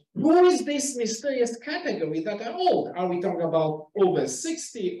 or who is this mysterious category that are old? Are we talking about over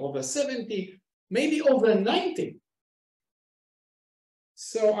 60, over 70, maybe over 90?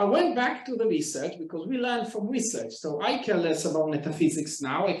 So I went back to the research because we learn from research. So I care less about metaphysics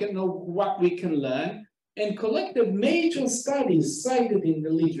now. I can know what we can learn, and collected major studies cited in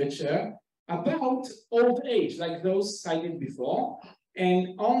the literature about old age, like those cited before.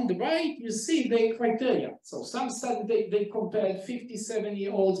 And on the right, you see the criteria. So some studies, they compared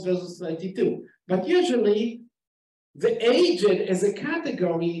 57-year-olds versus 32. But usually, the aged as a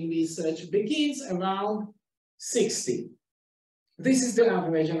category in research begins around 60. This is the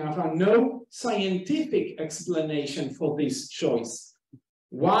average, and I found no scientific explanation for this choice.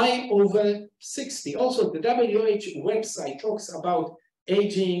 Why over 60? Also, the WHO website talks about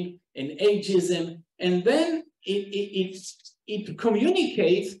aging and ageism, and then it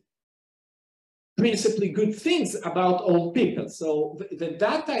communicates principally good things about old people. So the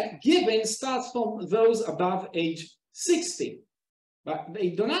data given starts from those above age 60, but they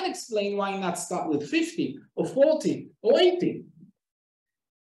do not explain why not start with 50 or 40 or 80.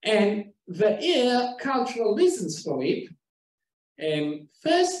 And there are cultural reasons for it.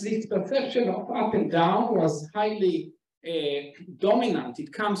 First, this perception of up and down was highly dominant.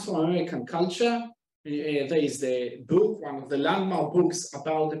 It comes from American culture. There is the book, one of the landmark books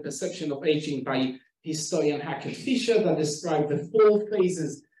about the perception of aging by historian Hackett Fisher, that described the 4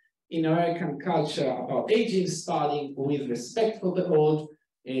 phases in American culture about aging, starting with respect for the old,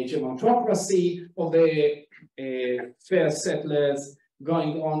 gerontocracy of the fair settlers,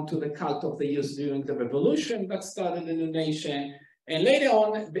 going on to the cult of the youth during the revolution that started in the nation, and later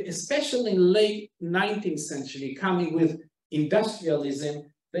on, especially in late 19th century, coming with industrialism,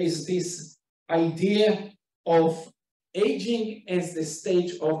 there is this idea of aging as the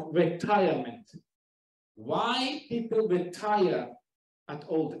stage of retirement. Why people retire at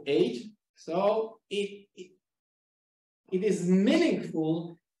old age? So it is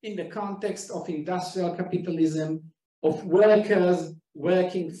meaningful in the context of industrial capitalism, of workers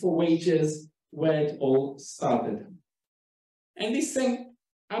working for wages, where it all started. And this thing,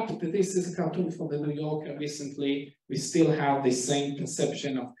 up to this is a cartoon from the New Yorker recently, we still have the same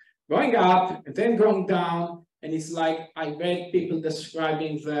perception of going up and then going down. And it's like, I read people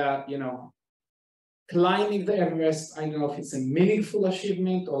describing the, you know, climbing the Everest. I don't know if it's a meaningful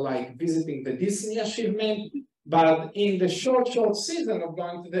achievement or like visiting the Disney achievement, but in the short season of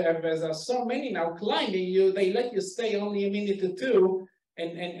going to the Everest, there are so many now climbing you, they let you stay only a minute or two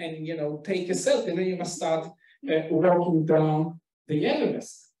and you know, take a selfie, and then you must start walking down the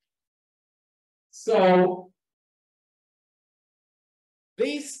Everest. So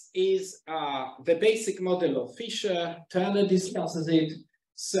this is the basic model of Fisher. Turner discusses it.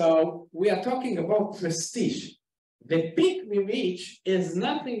 So we are talking about prestige. The peak we reach is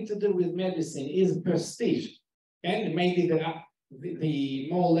nothing to do with medicine, is prestige. And maybe the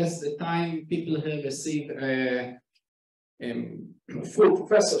more or less the time people have received full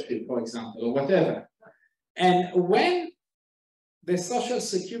professorship, for example, or whatever. And when the Social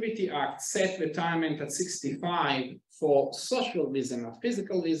Security Act set retirement at 65 for social reasons, not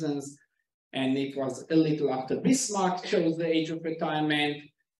physical reasons, and it was a little after Bismarck chose the age of retirement.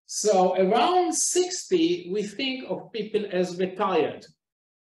 So around 60, we think of people as retired.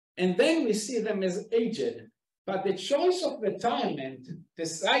 And then we see them as aged. But the choice of retirement,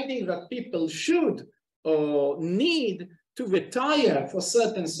 deciding that people should or need to retire for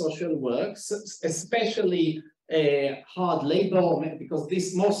certain social works, especially hard labor,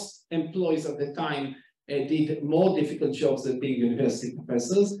 because most employees at the time did more difficult jobs than being university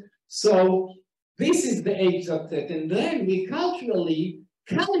professors. So this is the age of that, and then we culturally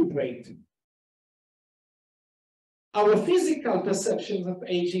calibrate our physical perceptions of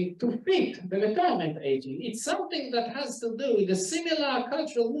aging to fit the retirement aging. It's something that has to do with a similar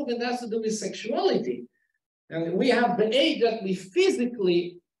cultural movement that has to do with sexuality. And we have the age that we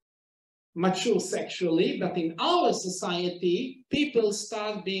physically mature sexually, but in our society, people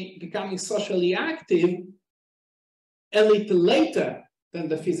start becoming socially active a little later than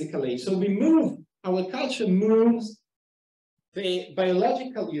the physical age. So we move, our culture moves the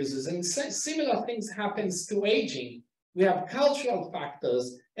biological uses, and similar things happens to aging. We have cultural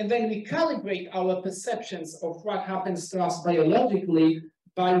factors, and then we calibrate our perceptions of what happens to us biologically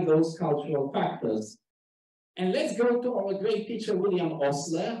by those cultural factors. And let's go to our great teacher, William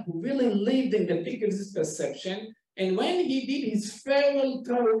Osler, who really lived in the peak of this perception. And when he did his farewell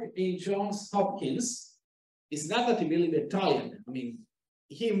talk in Johns Hopkins, it's not that he really retired. I mean,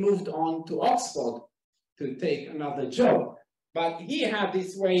 he moved on to Oxford to take another job. But he had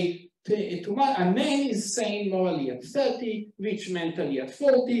this way a man is sane morally at 30, rich mentally at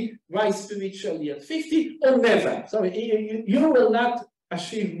 40, wise spiritually at 50, or never. So you will not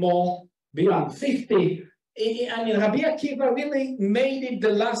achieve more beyond 50. I mean, Rabbi Akiva really made it the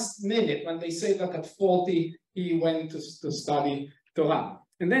last minute when they say that at 40 he went to study Torah.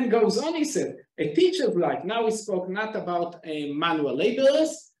 And then goes on, he said, a teacher's life. Now we spoke not about manual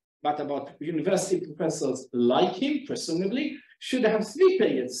laborers, but about university professors like him, presumably, should have 3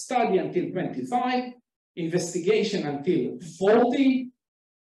 periods: study until 25, investigation until 40.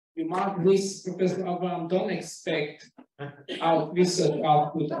 Remark this, Professor Abraham, don't expect our research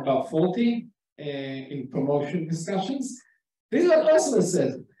output about 40 in promotion discussions. This is what Osler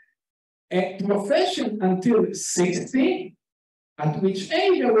says: a profession until 60, at which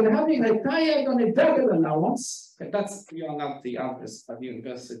age I will have been retired on a double allowance. That's, you are not the average at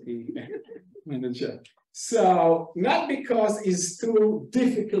university manager. So, not because it's too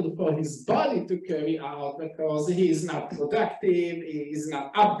difficult for his body to carry out, because he is not productive, he is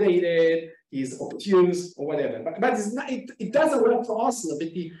not updated, he is obtuse, or whatever. But it's not, it doesn't work for Osler, but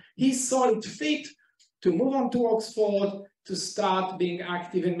he saw it fit to move on to Oxford, to start being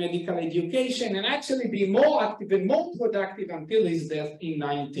active in medical education, and actually be more active and more productive until his death in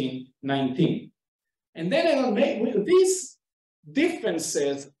 1919. And then these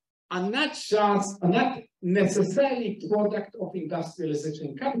differences are not necessarily product of industrialization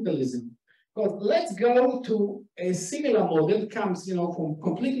and capitalism. Because let's go to a similar model, comes from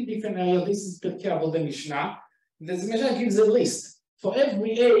completely different area. This is Pirkei Avot, the Mishnah. The Mishnah gives a list for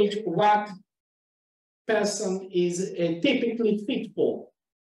every age what person is typically fit for.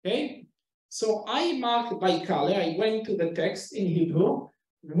 Okay, so I marked by color. I went to the text in Hebrew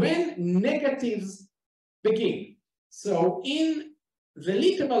when negatives begin. So in the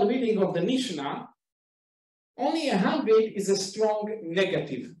literal reading of the Mishnah, only 100 is a strong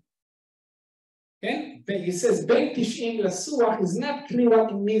negative. Okay? He says, Ben Tish'im Lasuach is not clear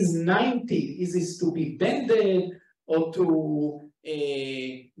what it means 90. Is this to be bended or to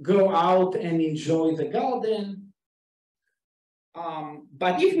go out and enjoy the garden?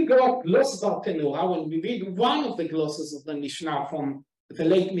 But if we go up Gloss Bartenura, when we read one of the glosses of the Mishnah from the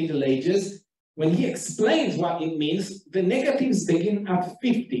late Middle Ages, when he explains what it means, the negatives begin at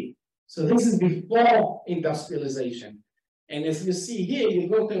 50. So this is before industrialization. And as you see here, you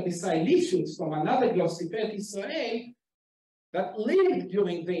go to beside Lishutz from another Glossipet Israel that lived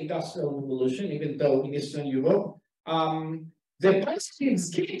during the Industrial Revolution, even though in Eastern Europe, the perspectives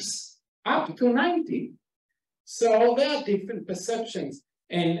keeps up to 90. So there are different perceptions,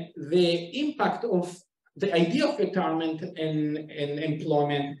 and the impact of the idea of retirement and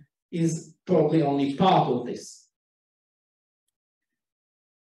employment is probably only part of this.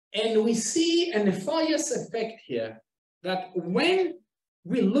 And we see a nefarious effect here that when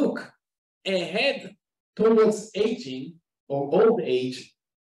we look ahead towards aging or old age,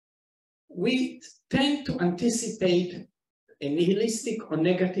 we tend to anticipate a nihilistic or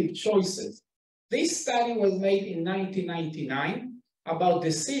negative choices. This study was made in 1999 about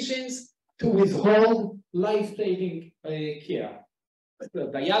decisions to withhold life-saving care. So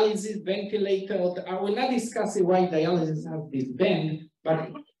dialysis, ventilator, I will not discuss why dialysis has this bend,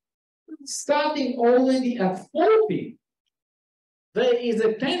 but starting already at 40, there is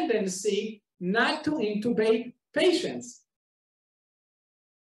a tendency not to intubate patients.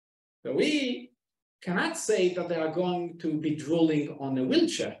 So we cannot say that they are going to be drooling on a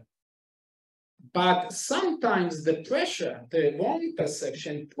wheelchair, but sometimes the pressure, the wrong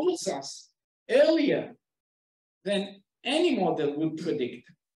perception pulls us earlier than any model would predict.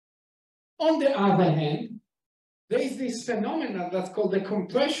 On the other hand, there is this phenomenon that's called the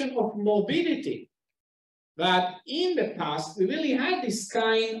compression of morbidity, that in the past, we really had this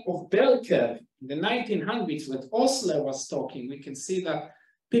kind of bell curve. In the 1900s, when Osler was talking, we can see that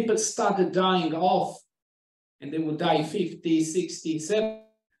people started dying off, and they would die 50, 60, 70.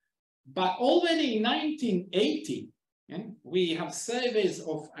 But already in 1980, we have surveys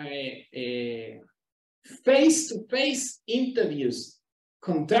of face-to-face interviews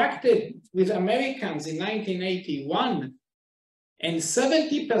conducted with Americans in 1981, and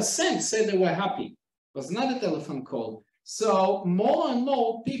 70% said they were happy. It was not a telephone call. So more and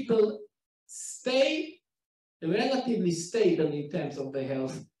more people stay relatively stable in terms of their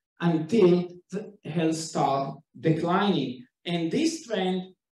health until the health starts declining. And this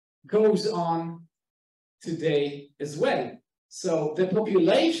trend goes on today as well. So the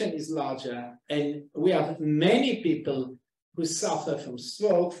population is larger, and we have many people who suffer from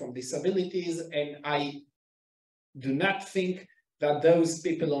stroke, from disabilities, and I do not think that those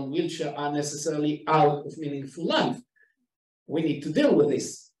people on wheelchair are necessarily out of meaningful life. We need to deal with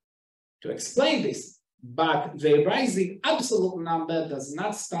this, to explain this, but the rising absolute number does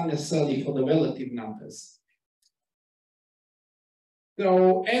not stand necessarily for the relative numbers.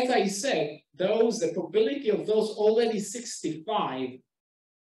 So as I said, the probability of those already 65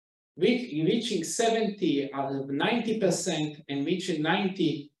 reaching 70 out of 90% and reaching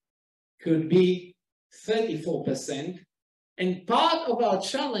 90 could be 34%. And part of our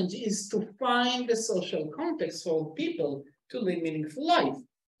challenge is to find the social context for people to live meaningful life.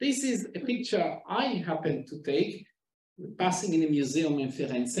 This is a picture I happened to take, passing in a museum in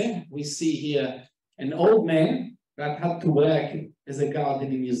Firenze. We see here an old man that had to work as a guard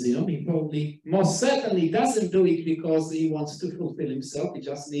in a museum. He probably, most certainly doesn't do it because he wants to fulfill himself. He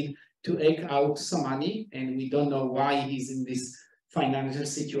just needs to eke out some money, and we don't know why he's in this financial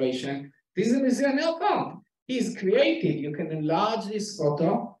situation. This is a museum account. He's creative. You can enlarge this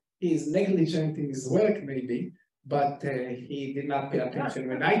photo. He's negligent in his work, maybe, but he did not pay attention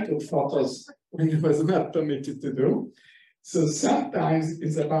when I took photos when he was not permitted to do. So sometimes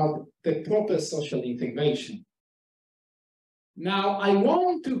it's about the proper social integration. Now, I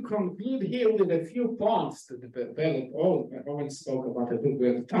want to conclude here with a few points to develop. Rowan spoke about it, we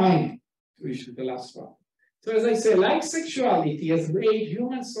have time to issue the last one. So as I say, like sexuality, as age,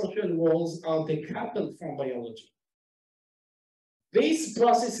 human social roles are decoupled from biology. This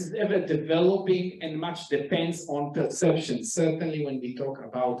process is ever developing and much depends on perception, certainly when we talk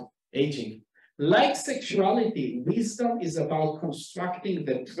about aging. Like sexuality, wisdom is about constructing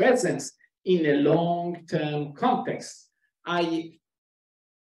the presence in a long-term context. I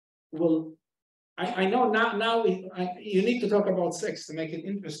know now you need to talk about sex to make it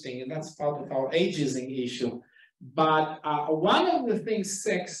interesting, and that's part of our ageism issue. But one of the things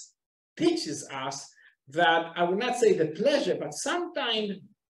sex teaches us, that I would not say the pleasure, but sometimes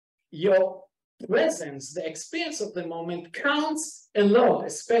your presence, the experience of the moment counts a lot,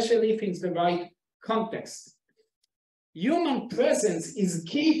 especially if it's the right context. Human presence is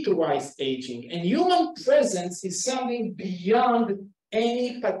key to wise aging, and human presence is something beyond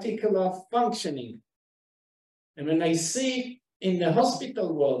any particular functioning. And when I see in the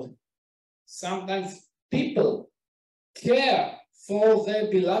hospital world, sometimes people care for their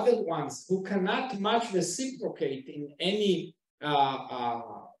beloved ones who cannot much reciprocate in any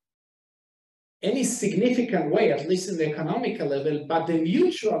any significant way, at least in the economical level, but the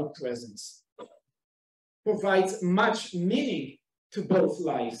mutual presence provides much meaning to both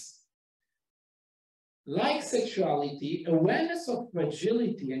lives. Like sexuality, awareness of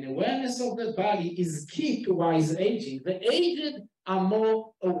fragility and awareness of the body is key to wise aging. The aged are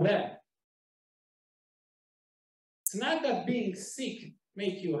more aware. It's not that being sick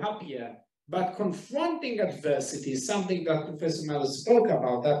makes you happier, but confronting adversity is something that Professor Miller spoke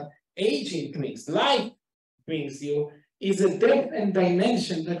about, that aging brings, life brings you, is a depth and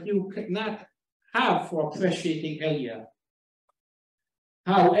dimension that you cannot have for appreciating earlier.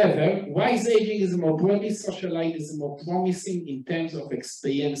 However, wise aging is more broadly socialized, is more promising in terms of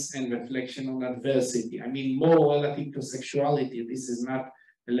experience and reflection on adversity. I mean, more relative to sexuality. This is not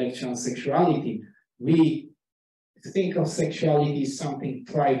a lecture on sexuality. We think of sexuality as something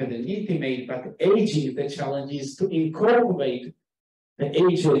private and intimate, but aging, the challenge is to incorporate the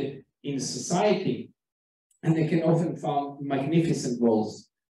aged in society, and they can often find magnificent roles.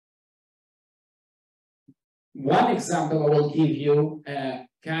 One example I will give you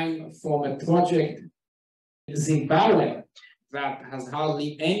came from a project in Zimbabwe that has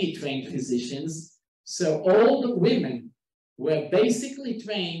hardly any trained physicians. So old women were basically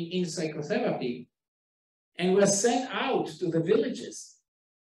trained in psychotherapy and were sent out to the villages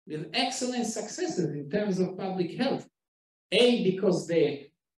with excellent successes in terms of public health. A, because the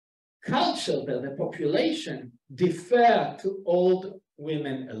culture, the population defer to old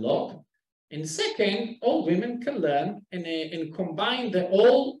women a lot. And second, all women can learn and combine the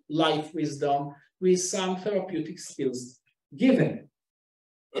whole life wisdom with some therapeutic skills given.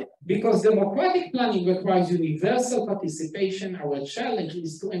 Because democratic planning requires universal participation, our challenge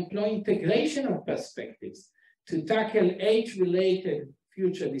is to employ integration of perspectives to tackle age-related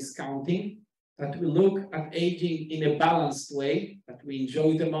future discounting, that we look at aging in a balanced way, that we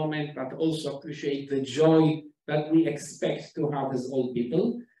enjoy the moment, but also appreciate the joy that we expect to have as old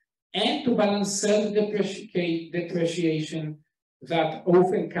people, and to balance self-depreciation that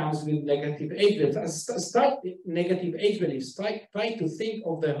often comes with negative age beliefs. Negative age beliefs. Try to think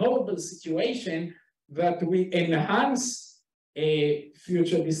of the horrible situation that we enhance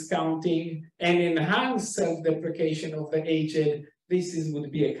future discounting and enhance self-deprecation of the aged. This would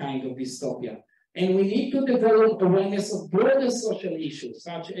be a kind of dystopia. And we need to develop awareness of broader social issues,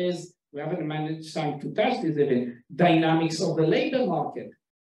 such as, we haven't managed time to touch this even, dynamics of the labor market,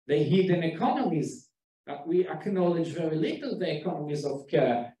 the hidden economies that we acknowledge very little, the economies of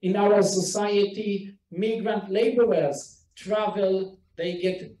care. In our society, migrant laborers travel, they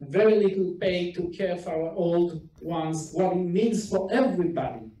get very little pay to care for our old ones, what it means for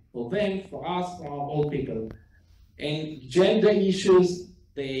everybody, for them, for us, for our old people. And gender issues,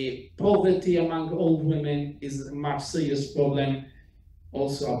 the poverty among old women is a much serious problem.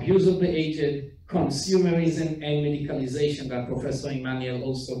 Also abuse of the aged, consumerism and medicalization that Professor Emanuel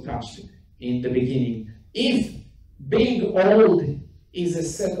also touched in the beginning. If being old is a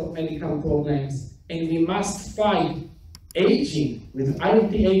set of medical problems and we must fight aging with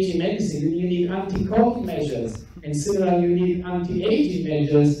anti-aging medicine, you need anti-COVID measures, and similarly you need anti-aging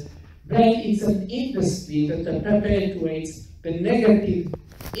measures, then it's an industry that perpetuates the negative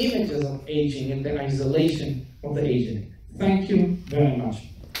images of aging and the isolation of the aged. Thank you very much.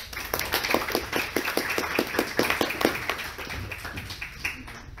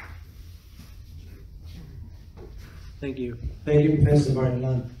 Thank you, Professor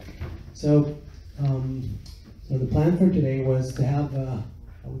Bartolon. So the plan for today was to have, I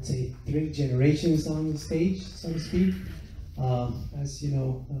would say, 3 generations on the stage, so to speak. As you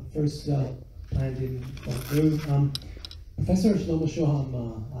know, first plan didn't fall through. Professor Shlomo Shoham,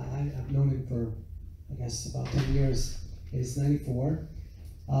 I've known him for, I guess, about 10 years. He's 94,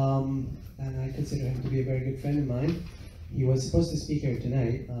 and I consider him to be a very good friend of mine. He was supposed to speak here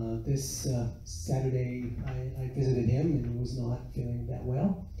tonight. This Saturday, I visited him and he was not feeling that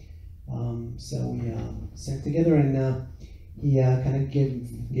well. So we sat together and he kind of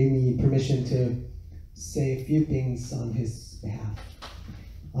gave me permission to say a few things on his behalf.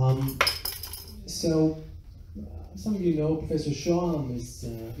 Some of you know Professor Shoham is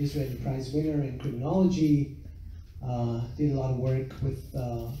Israeli Prize winner in criminology, did a lot of work with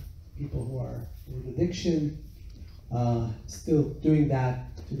people who are with addiction, still doing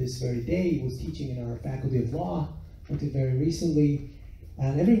that to this very day. He was teaching in our Faculty of Law until very recently.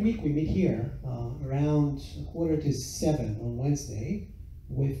 And every week we meet here around 6:45 on Wednesday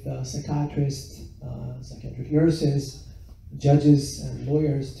with psychiatrists, psychiatric nurses, judges, and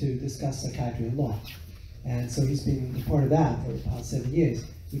lawyers to discuss psychiatry and law. And so he's been a part of that for the past 7 years.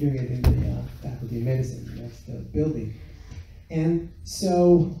 We're doing it in the Faculty of Medicine, that's the building. And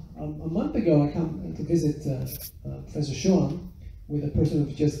so a month ago, I come to visit Professor Sean with a person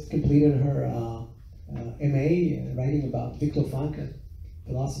who just completed her MA, writing about Viktor Frankl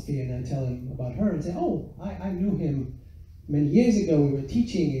philosophy, and I tell him about her and say, oh, I knew him many years ago. We were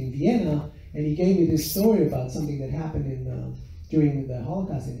teaching in Vienna, and he gave me this story about something that happened during the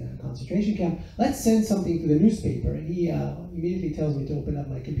Holocaust in a concentration camp. Let's send something to the newspaper. And he immediately tells me to open up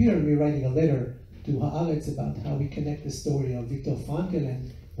my computer, and we're writing a letter to Haaretz about how we connect the story of Viktor Frankl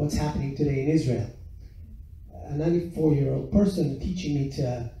and what's happening today in Israel. A 94-year-old person teaching me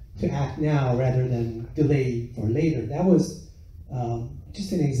to act now rather than delay for later. That was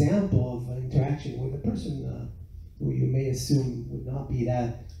just an example of an interaction with a person who you may assume would not be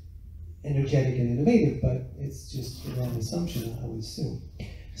that energetic and innovative, but it's just a wrong assumption, I would assume.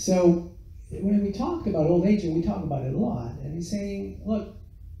 So when we talk about old age, and we talk about it a lot, and he's saying, look,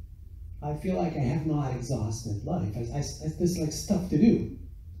 I feel like I have not exhausted life. There's like stuff to do.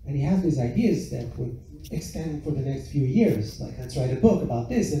 And he has these ideas that would extend for the next few years, like let's write a book about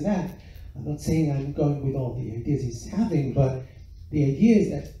this and that. I'm not saying I'm going with all the ideas he's having, but the idea is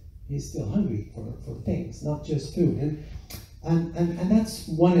that he's still hungry for things, not just food. And that's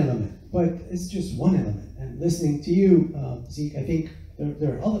one element, but it's just one element. And listening to you, Zeke, I think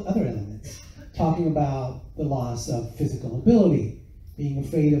there are other elements. Talking about the loss of physical ability, being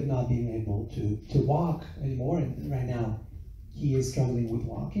afraid of not being able to walk anymore. And right now, he is struggling with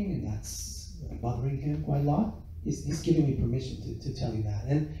walking, and that's bothering him quite a lot. He's giving me permission to tell you that.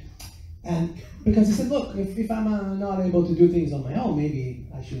 And because he said, look, if I'm not able to do things on my own, maybe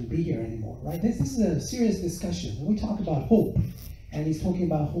I shouldn't be here anymore, right? This is a serious discussion. And we talk about hope, and he's talking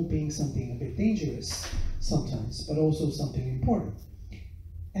about hope being something a bit dangerous sometimes, but also something important.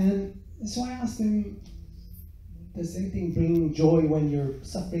 And so I asked him, does anything bring joy when you're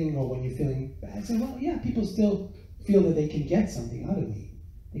suffering or when you're feeling bad? I said, well, yeah, people still feel that they can get something out of me.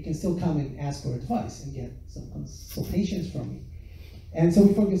 They can still come and ask for advice and get some consultations from me. And so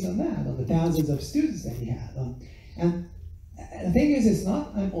we focused on that, on the thousands of students that he had. And the thing is, it's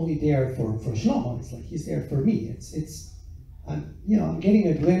not I'm only there for Shlomo. It's like he's there for me. I'm getting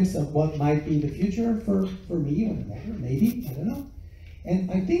a glimpse of what might be the future for me or whatever, maybe, I don't know. And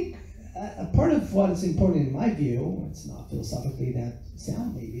I think a part of what is important in my view, it's not philosophically that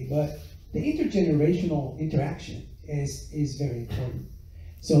sound maybe, but the intergenerational interaction is very important.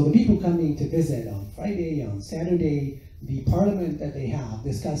 So the people coming to visit on Friday, on Saturday, the parliament that they have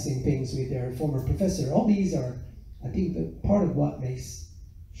discussing things with their former professor, all these are, I think, the part of what makes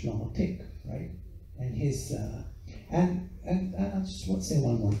Shlomo tick, right? And his, and I just want to say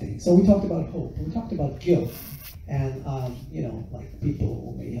one more thing. So we talked about hope, we talked about guilt, and like people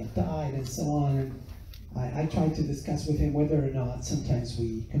who may have died and so on. And I tried to discuss with him whether or not sometimes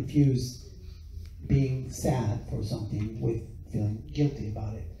we confuse being sad for something with feeling guilty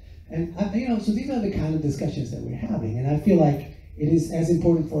about it. And so these are the kind of discussions that we're having, and I feel like it is as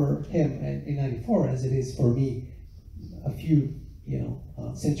important for him in '94 as it is for me a few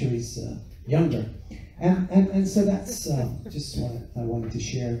centuries younger. And so that's just what I wanted to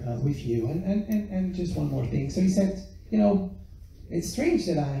share with you. And just one more thing. So he said, it's strange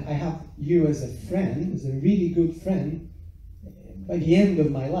that I have you as a friend, as a really good friend, by the end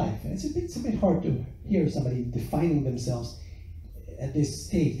of my life. And it's a bit hard to hear somebody defining themselves at this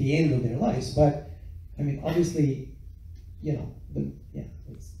stage, the end of their lives. But I mean, obviously, it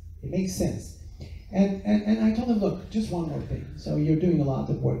makes sense. And I told him, look, just one more thing. So you're doing a lot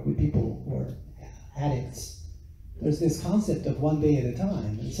of work with people who are addicts. There's this concept of one day at a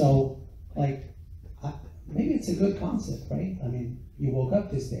time. And so, maybe it's a good concept, right? I mean, you woke up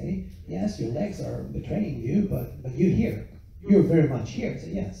this day. Yes, your legs are betraying you, but you're here. You're very much here. So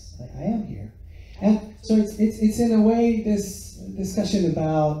yes, I am here. And so it's in a way this discussion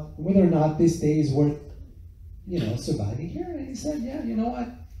about whether or not this day is worth, surviving here. And he said, yeah, you know what?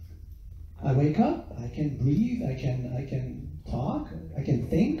 I wake up, I can breathe, I can talk, I can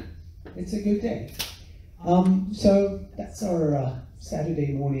think. It's a good day. So that's our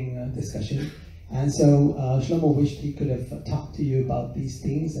Saturday morning discussion. And so Shlomo wished he could have talked to you about these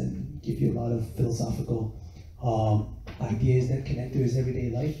things and give you a lot of philosophical ideas that connect to his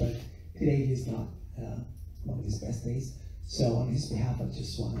everyday life, but today is not one of his best days. So on his behalf, I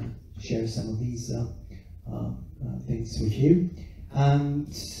just want to share some of these things with you. And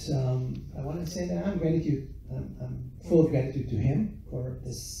I want to say that I'm full of gratitude to him for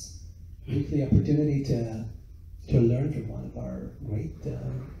this weekly opportunity to learn from one of our great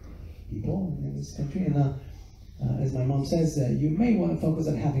people in this country. And as my mom says, you may want to focus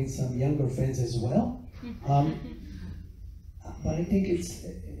on having some younger friends as well. But I think it's,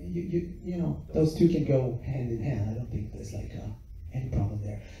 you know, those two can go hand in hand. I don't think there's like any problem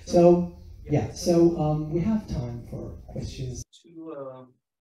there. So yeah, so we have time for questions. Two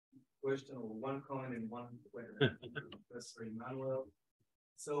questions, or one comment and one question, Professor Emanuel.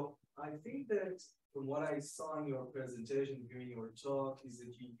 So I think that from what I saw in your presentation, during your talk, is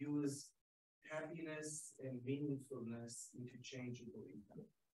that you use happiness and meaningfulness interchangeably.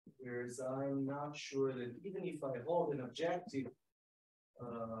 Whereas I'm not sure that even if I hold an objective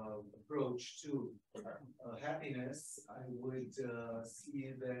approach to happiness, I would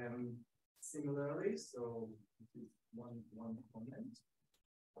see them similarly. So one comment.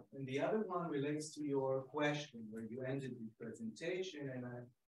 And the other one relates to your question where you ended the presentation, and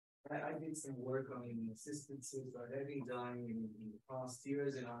I did some work on assisted suicide having done in the past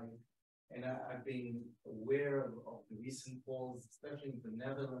years, and I've been aware of the recent polls, especially in the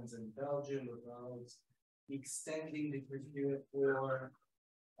Netherlands and Belgium, about extending the criteria for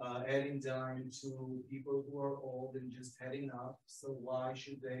adding dying to people who are old and just heading up. So why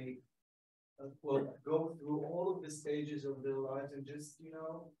should they go through all of the stages of their lives and just, you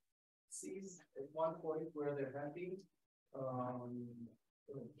know, seize at one point where they're happy? I'm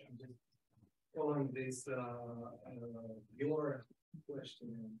just following this, your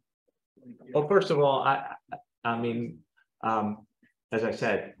question. Well, first of all, I mean, as I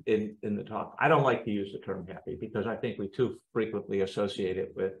said in the talk, I don't like to use the term happy because I think we too frequently associate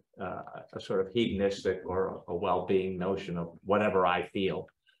it with a sort of hedonistic or a well-being notion of whatever I feel.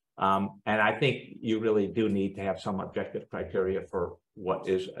 And I think you really do need to have some objective criteria for what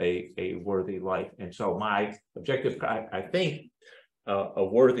is a worthy life. And so my objective, I think a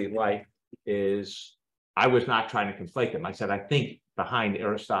worthy life is, I was not trying to conflate them. I said, I think behind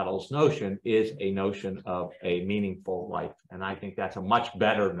Aristotle's notion is a notion of a meaningful life. And I think that's a much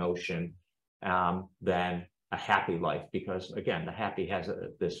better notion than a happy life, because again, the happy has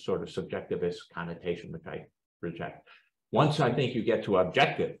this sort of subjectivist connotation, which I reject. Once I think you get to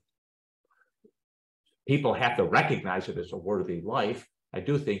objective, people have to recognize it as a worthy life. I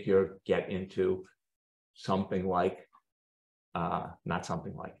do think you get into something like, not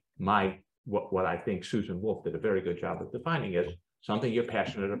something like, what I think Susan Wolf did a very good job of defining is something you're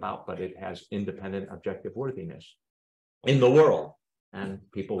passionate about, but it has independent objective worthiness in the world. And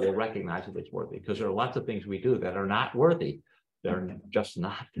people will recognize it as worthy, because there are lots of things we do that are not worthy. They're just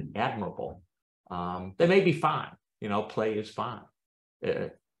not admirable. They may be fine, you know, play is fine.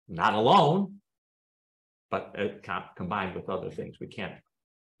 Not alone, but combined with other things. We can't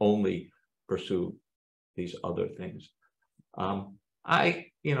only pursue these other things. I've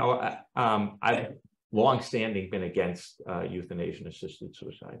long-standing been against euthanasia and assisted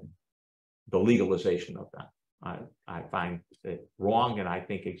suicide, the legalization of that. I find it wrong, and I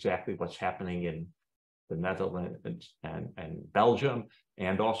think exactly what's happening in the Netherlands and Belgium,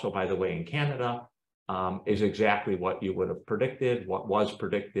 and also, by the way, in Canada, is exactly what you would have predicted, what was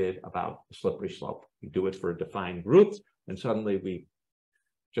predicted about the slippery slope. We do it for a defined group, and suddenly we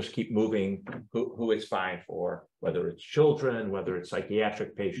just keep moving who it's fine for, whether it's children, whether it's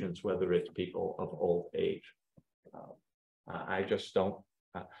psychiatric patients, whether it's people of old age. I just don't,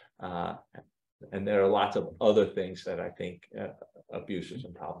 and there are lots of other things that I think abuses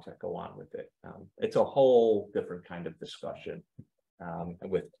and problems that go on with it. It's a whole different kind of discussion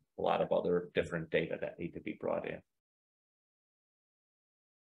with a lot of other different data that need to be brought in.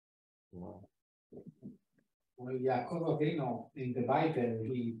 Well, Yaakov Avinu in the Bible,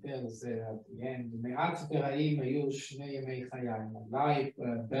 he tells at the end, "Me'at v'ra'im hayu shnei yemei chayim," life,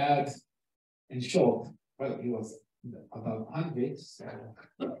 bad and short. Well, he was about 100, so,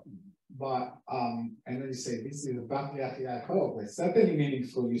 but and then you say, this is Patriarch Yaakov. It's certainly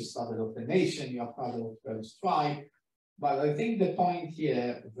meaningful. You started off the nation, you are father of 12 tribe. But I think the point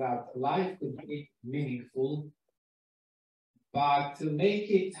here that life could be meaningful, but to make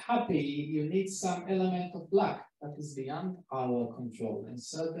it happy, you need some element of luck that is beyond our control, and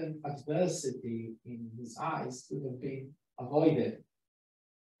certain adversity in his eyes could have been avoided.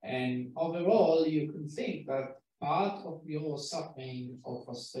 And overall, you can think that part of your suffering or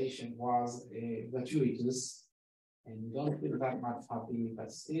frustration was gratuitous, and you don't feel that much happy,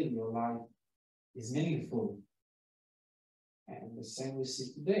 but still your life is meaningful. And the same we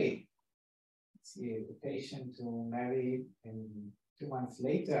see today. See the patient who married, and 2 months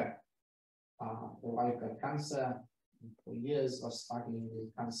later, the wife got cancer, and for years was struggling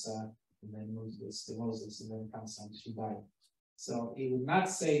with cancer, and then multiple sclerosis, and then cancer, and she died. So he would not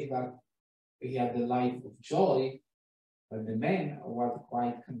say that he had the life of joy, but the man was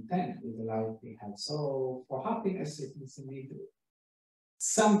quite content with the life he had. So for happiness, it needs to be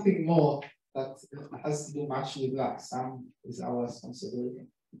something more that has to do much with luck. Some is our responsibility.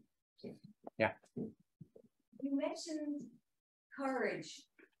 Yeah. You mentioned courage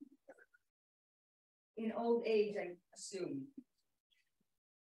in old age, I assume.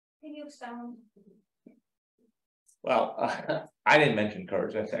 Can you expound? Well, I didn't mention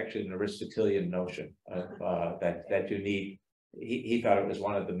courage. That's actually an Aristotelian notion of that you need. He thought it was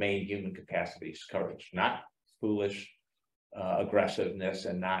one of the main human capacities, courage, not foolish aggressiveness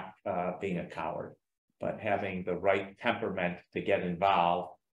and not being a coward, but having the right temperament to get involved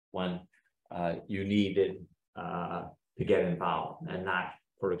when you needed to get involved, and not,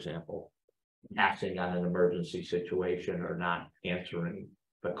 for example, acting on an emergency situation or not answering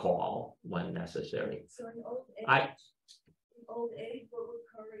the call when necessary. So in old age, what would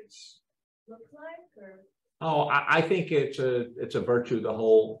courage look like? Or? Oh, I think it's a virtue the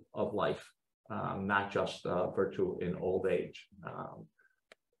whole of life, not just virtue in old age.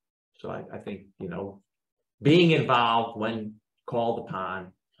 So I think, you know, being involved when called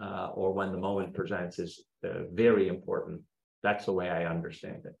upon or when the moment presents is very important. That's the way I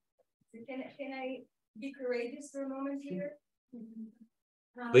understand it. Can I be courageous for a moment here?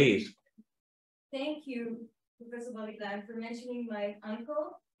 Please. Thank you, Professor Baliklan, for mentioning my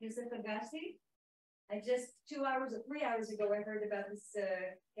uncle, Yosef Agassi. I just 3 hours ago, I heard about this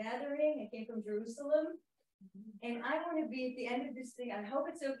gathering. I came from Jerusalem. And I want to be at the end of this thing. I hope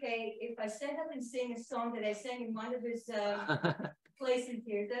it's okay if I stand up and sing a song that I sang in one of his places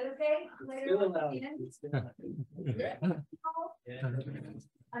here. Is that okay? Later on at the end?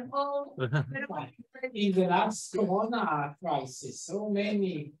 I'm all. In the last Corona crisis, so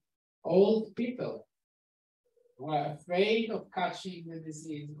many old people were afraid of catching the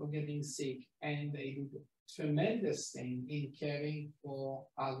disease or getting sick, and they did a tremendous thing in caring for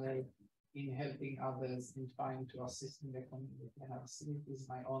others, in helping others, in trying to assist in the community. And I've seen it with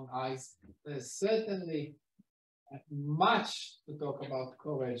my own eyes. There's certainly much to talk about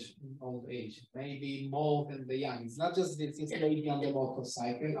courage in old age, maybe more than the young. It's not just this lady on the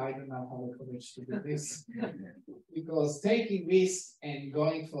motorcycle. I don't have the courage to do this. Because taking risks and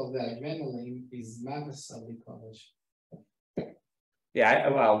going for the adrenaline is not necessarily courage. Yeah,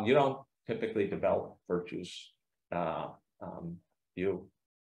 well, you don't typically develop virtues. You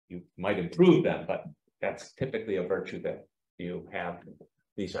might improve them, but that's typically a virtue that you have.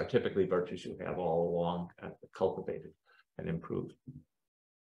 These are typically virtues you have all along cultivated and improved.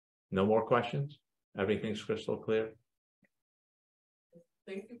 No more questions? Everything's crystal clear?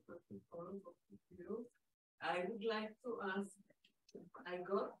 Thank you for the you. I would like to ask, I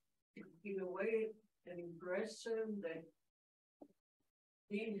got in a way an impression that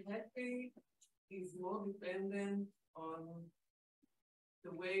being happy is more dependent on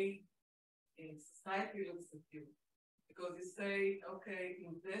the way society looks at you. Because you say, okay,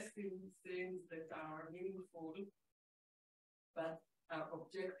 invest in things that are meaningful, but are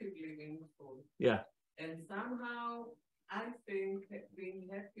objectively meaningful. Yeah. And somehow I think being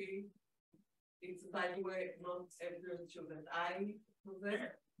happy, it's, by the way, not a virtue that I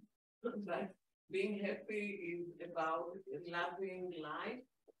possess, but being happy is about loving life,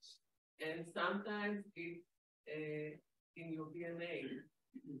 and sometimes it's in your DNA.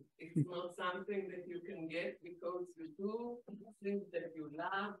 It's not something that you can get because you do things that you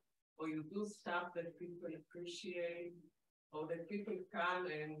love, or you do stuff that people appreciate, or that people come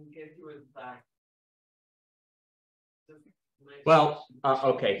and get you advice. Well,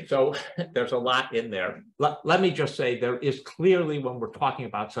 okay, so there's a lot in there. Let me just say there is clearly, when we're talking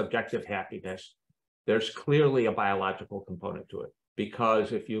about subjective happiness, there's clearly a biological component to it.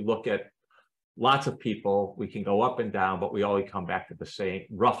 Because if you look at lots of people, we can go up and down, but we always come back to the same,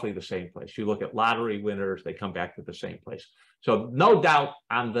 roughly the same place. You look at lottery winners, they come back to the same place. So no doubt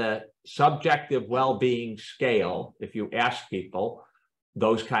on the subjective well-being scale, if you ask people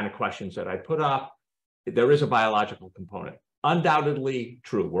those kind of questions that I put up, there is a biological component. Undoubtedly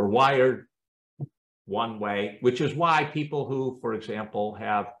true. We're wired one way, which is why people who, for example,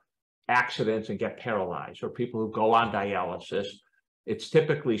 have accidents and get paralyzed, or people who go on dialysis, it's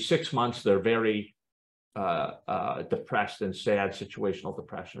typically 6 months, they're very depressed and sad, situational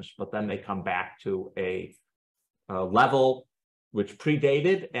depressionists, but then they come back to a level which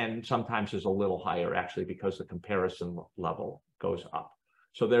predated and sometimes is a little higher, actually, because the comparison level goes up.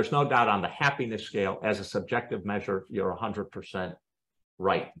 So there's no doubt on the happiness scale, as a subjective measure, you're 100%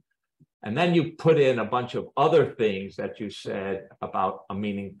 right. And then you put in a bunch of other things that you said about a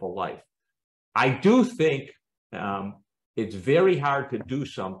meaningful life. I do think it's very hard to do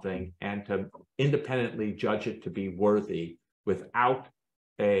something and to independently judge it to be worthy without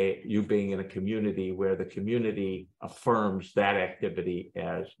you being in a community where the community affirms that activity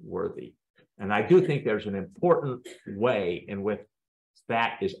as worthy. And I do think there's an important way in which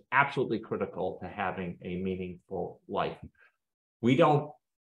That is absolutely critical to having a meaningful life. We don't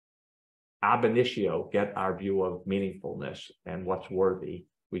ab initio get our view of meaningfulness and what's worthy.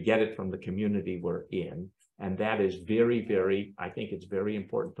 We get it from the community we're in. And that is very, very, I think it's very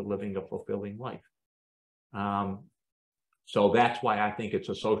important to living a fulfilling life. So that's why I think it's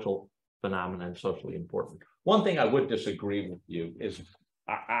a social phenomenon, socially important. One thing I would disagree with you is,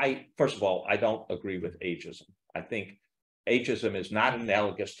 first of all, I don't agree with ageism. I think ageism is not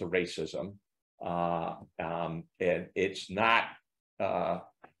analogous to racism. And it's not,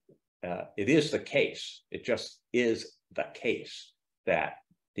 it is the case. It just is the case that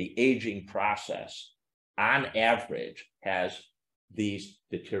the aging process, on average, has these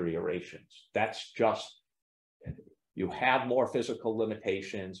deteriorations. That's just, you have more physical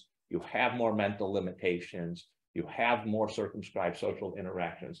limitations, you have more mental limitations, you have more circumscribed social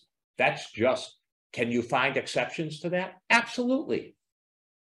interactions. That's just, can you find exceptions to that? Absolutely.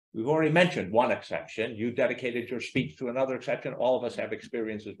 We've already mentioned one exception. You dedicated your speech to another exception. All of us have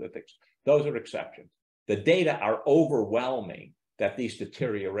experiences with it. Those are exceptions. The data are overwhelming that these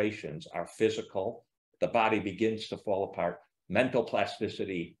deteriorations are physical. The body begins to fall apart. Mental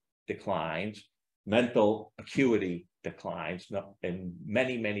plasticity declines. Mental acuity declines in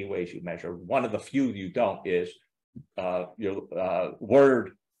many, many ways you measure. One of the few you don't is your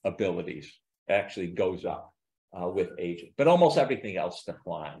word abilities actually goes up with aging, but almost everything else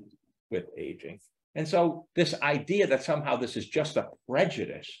declines with aging. And so this idea that somehow this is just a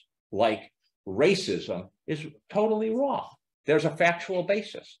prejudice like racism is totally wrong. There's a factual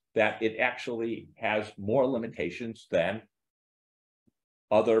basis that it actually has more limitations than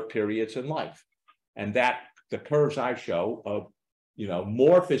other periods in life. And that the curves I show of,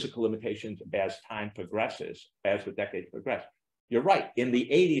 more physical limitations as time progresses, as the decades progress. You're right. In the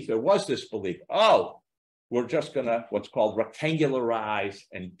 80s, there was this belief, we're just going to what's called rectangularize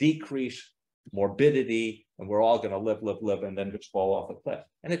and decrease morbidity, and we're all going to live, and then just fall off a cliff.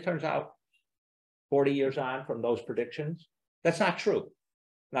 And it turns out 40 years on from those predictions, that's not true.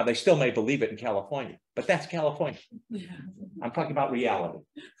 Now, they still may believe it in California, but that's California. I'm talking about reality.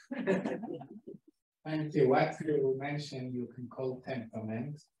 And to what you mentioned, you can call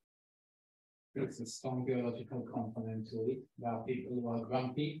temperament. It's a strong biological component to it. There are people who are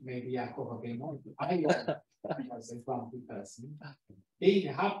grumpy, maybe Yaakov Abimon. I was a grumpy person.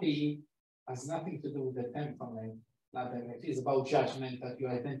 Being happy has nothing to do with the temperament. It is about judgment that you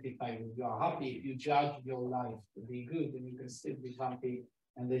identify with. You are happy if you judge your life to be good, and you can still be happy.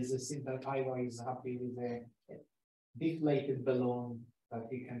 And there's a thing that Ira is happy with a deflated balloon that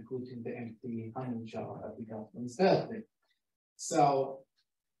he can put in the empty honey jar that he got on his birthday. So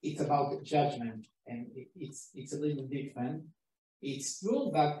it's about judgment, and it's a little different. It's true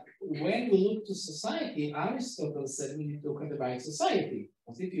that when we look to society, Aristotle said we need to look at the right society.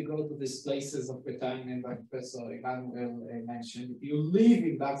 Because if you go to these places of retirement that Professor Emanuel mentioned, if you live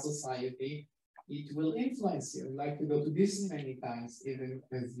in that society, it will influence you. Like to go to Disney many times, even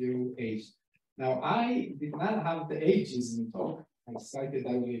as you age. Now, I did not have the ageism talk. I cited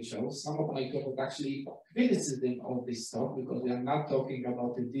WHO. Some of my talk was actually criticism of this talk because we are not talking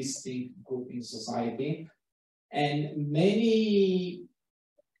about a distinct group in society. And many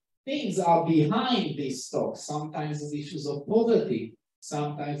things are behind this talk. Sometimes it's issues of poverty,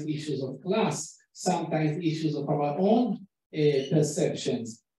 sometimes issues of class, sometimes issues of our own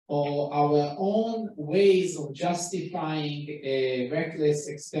perceptions or our own ways of justifying reckless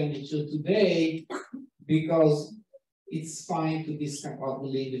expenditure today because it's fine to discount what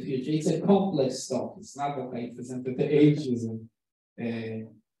will in the future. It's a complex talk. It's not that I presented the ageism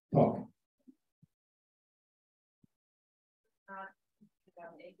talk.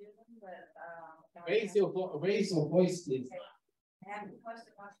 Raise your voice, please. I have a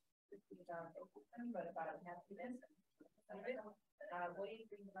question about ageism, but about happiness. What do you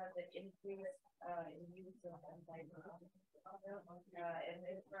think about the increase in use of antidepressants? And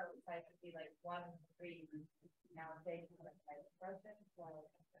it's probably to be like 1 in 3 now taking antidepressants. So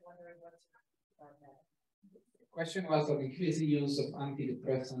I'm wondering what's about that. The question was of increasing use of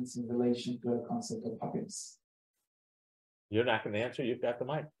antidepressants in relation to the concept of happiness. You're not going to answer. You've got the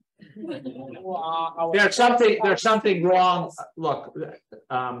mic. Well, There's something wrong. Look,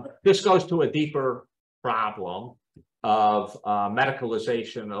 this goes to a deeper problem of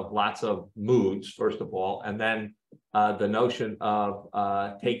medicalization of lots of moods, first of all, and then the notion of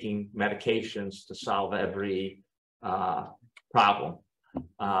taking medications to solve every problem.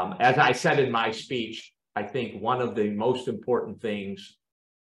 As I said in my speech, I think one of the most important things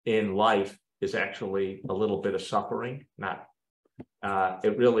in life is actually a little bit of suffering. Not,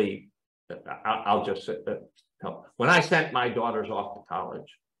 it really, I'll just say that when I sent my daughters off to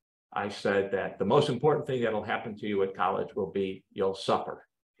college, I said that the most important thing that'll happen to you at college will be you'll suffer.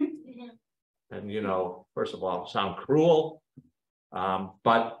 And, you know, first of all, sound cruel, and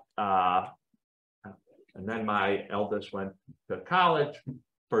then my eldest went to college.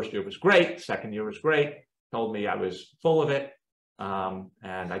 First year was great, second year was great, told me I was full of it, and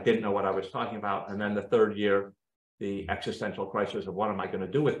I didn't know what I was talking about. And then the third year, the existential crisis of what am I going to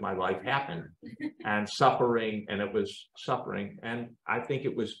do with my life happened, and suffering, and it was suffering. And I think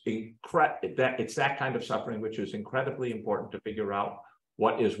it was it's that kind of suffering which is incredibly important to figure out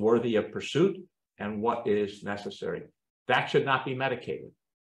what is worthy of pursuit and what is necessary. That should not be medicated.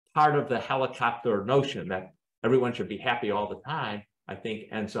 Part of the helicopter notion that everyone should be happy all the time, I think,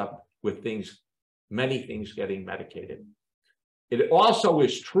 ends up with many things getting medicated. It also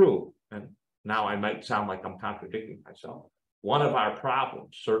is true, and now I might sound like I'm contradicting myself. One of our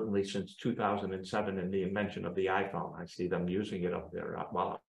problems, certainly since 2007 and the invention of the iPhone, I see them using it up there.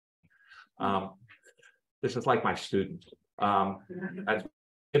 This is like my students. I've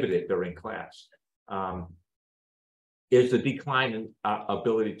exhibited during class. Is the decline in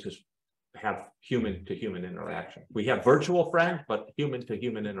ability to have human-to-human interaction. We have virtual friends, but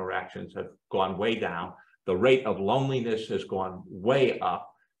human-to-human interactions have gone way down. The rate of loneliness has gone way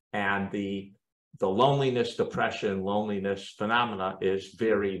up, and the loneliness, depression, loneliness phenomena is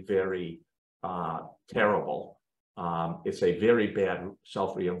very, very terrible. It's a very bad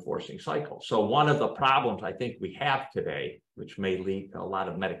self-reinforcing cycle. So one of the problems I think we have today, which may lead to a lot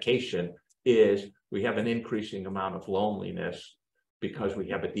of medication, is we have an increasing amount of loneliness because we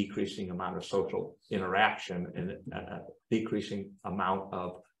have a decreasing amount of social interaction and a decreasing amount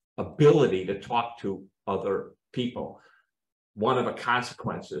of ability to talk to other people. One of the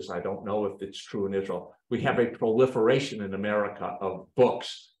consequences, I don't know if it's true in Israel, we have a proliferation in America of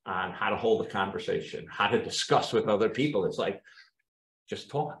books on how to hold a conversation, how to discuss with other people. It's like, just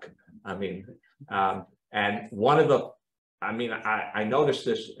talk. I mean, and one of the, I noticed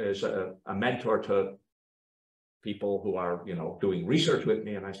this as a mentor to people who are, doing research with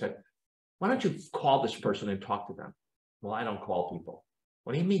me. And I said, why don't you call this person and talk to them? Well, I don't call people.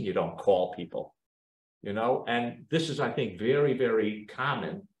 What do you mean you don't call people? And this is, I think, very, very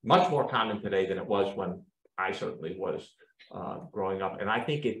common, much more common today than it was when I certainly was growing up. And I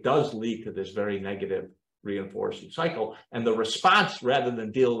think it does lead to this very negative reinforcing cycle. And the response, rather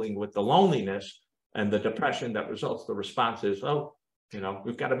than dealing with the loneliness and the depression that results, the response is, oh,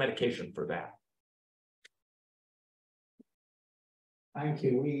 we've got a medication for that. Thank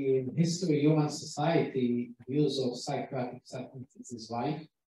you. We, in history, human society, use of psychoactive substances is life.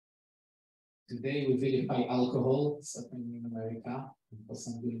 Today, we vilify alcohol, certainly in America, for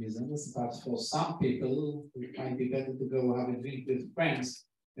some good reasons. But for some people, it might be better to go have a drink with friends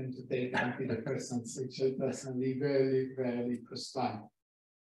than to take antidepressants, which I personally rarely prescribe.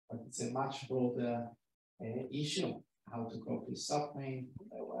 But it's a much broader issue. How to cope with suffering.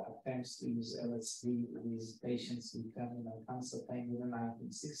 There were attempts to use LSD with patients with terminal cancer pain in the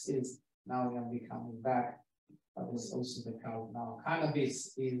 1960s. Now we are becoming back, but there's also the cult now.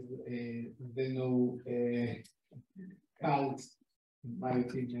 Cannabis is the new cult, in my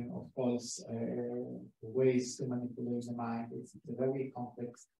opinion, of course, ways to manipulate the mind. It's a very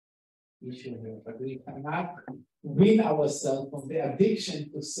complex issue here, but we cannot win ourselves from the addiction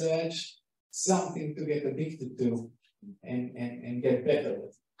to search something to get addicted to. And get better with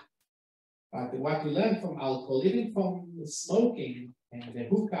it. But what we learn from alcohol, even from smoking and the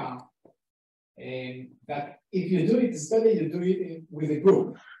hookah, and that if you do it, it's better you do it with a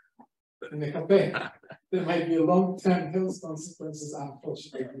group, in a cafe. There might be long-term health consequences,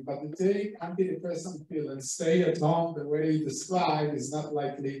 unfortunately, but to take antidepressant pill and stay at home the way you described is not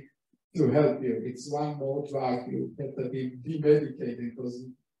likely to help you. It's one more drug you have to be demedicated because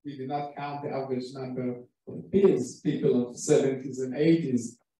we do not count the average number of pills people of 70s and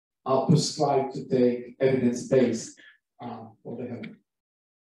 80s are prescribed to take evidence-based for the health.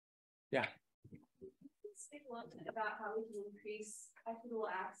 Yeah. Speak a little bit about how we can increase equitable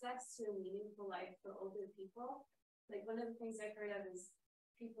access to a meaningful life for older people. Like one of the things I've heard of is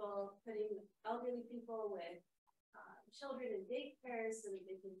people putting elderly people with children in daycare so that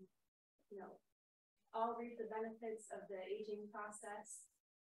they can, all reap the benefits of the aging process.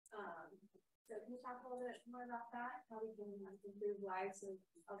 So can you talk a little bit more about that? How we can improve lives of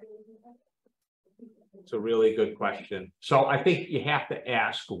elderly people? It's a really good question. So I think you have to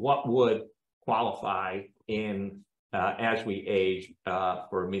ask what would qualify in as we age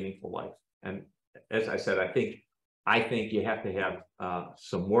for a meaningful life. And as I said, I think you have to have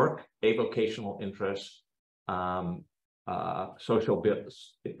some work, a vocational interest, social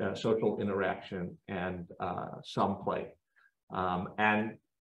interaction, and some play. And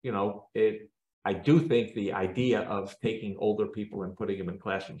you know, I do think the idea of taking older people and putting them in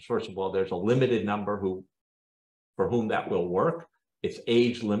classrooms, first of all, there's a limited number for whom that will work. It's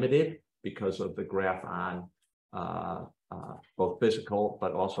age limited because of the graph on both physical,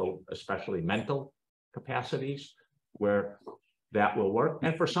 but also especially mental capacities, where that will work.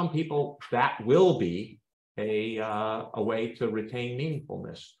 And for some people, that will be a way to retain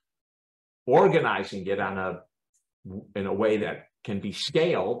meaningfulness. Organizing it in a way that can be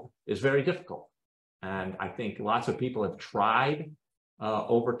scaled is very difficult. And I think lots of people have tried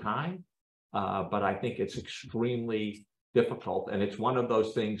over time, but I think it's extremely difficult. And it's one of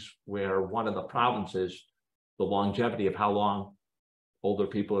those things where one of the problems is the longevity of how long older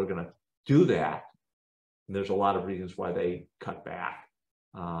people are going to do that. And there's a lot of reasons why they cut back.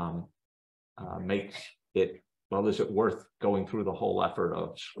 Makes it, well, is it worth going through the whole effort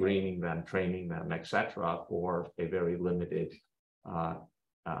of screening them, training them, etc., for a very limited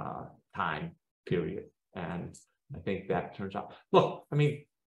time period? And I think that turns out, look, I mean,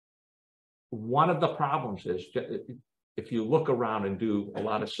 one of the problems is if you look around and do a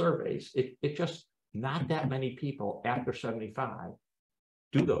lot of surveys, it just not that many people after 75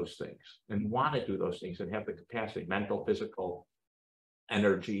 do those things and want to do those things and have the capacity, mental, physical,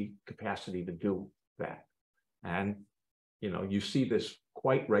 energy capacity to do that. And, you know, you see this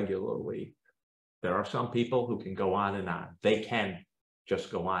quite regularly. There are some people who can go on and on. They can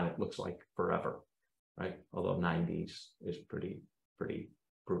just go on, it looks like forever, right? Although 90s is pretty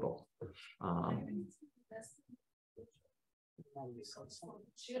brutal. Children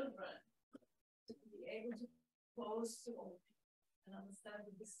to be able to close to old people and understand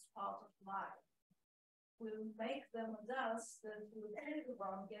that this is part of life will make them adults that will think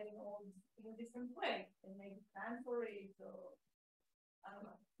about getting old in a different way and maybe plan for it, or I don't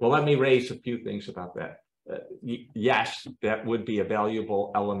know. Well, let me raise a few things about that. Yes, that would be a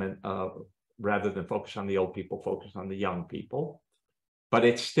valuable element of, rather than focus on the old people, focus on the young people. But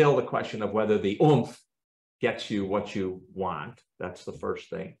it's still the question of whether the oomph gets you what you want. That's the first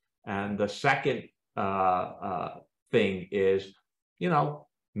thing. And the second thing is, you know,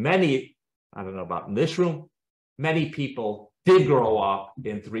 many, I don't know about in this room, many people did grow up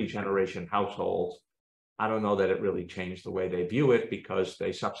in 3-generation households. I don't know that it really changed the way they view it, because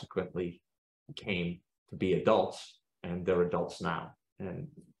they subsequently came to be adults and they're adults now. And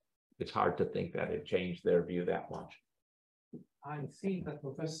it's hard to think that it changed their view that much. I think that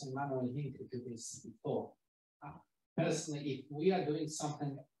Professor Emanuel hinted to this before. Personally, if we are doing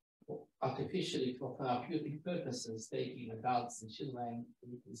something artificially for therapeutic purposes, taking adults and children,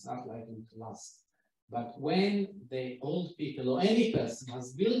 it's not likely to last. But when the old people or any person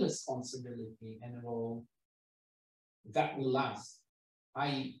has built responsibility and a role, that will last.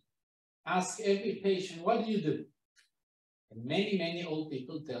 I ask every patient, what do you do? And many old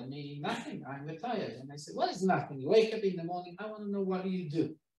people tell me nothing, I'm retired. And I say, what is nothing? You wake up in the morning, I want to know, what do you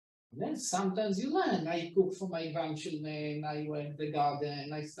do? And then sometimes you learn. I cook for my grandchildren, I went to the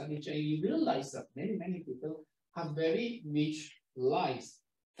garden, I study, and you realize that many people have very rich lives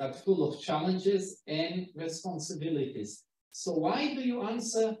that are full of challenges and responsibilities. So why do you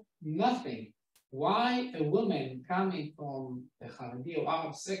answer nothing? Why a woman coming from the Haredi or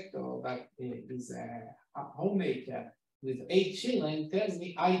Arab sector that is a homemaker with 8 children tells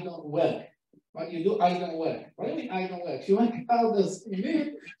me, I don't work. What you do, I don't work. What do you mean I don't work? She went out of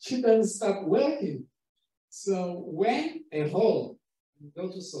school, she doesn't start working. So when a role, you go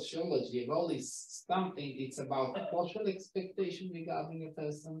to sociology, a role is something, it's about social expectation regarding a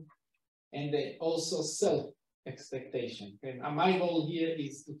person, and also self-expectation. Okay? And my role here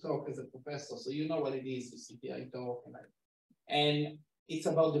is to talk as a professor, so you know what it is, you sit here, I talk, and it's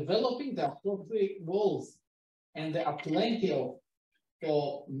about developing the appropriate roles. And there are plenty of,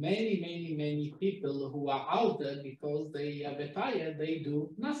 for many people who are out there because they are retired, they do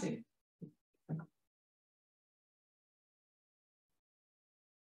nothing. I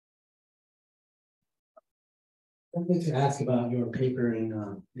wanted to ask about your paper in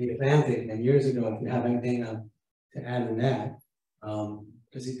the Atlantic and years ago, if you have anything to add on that,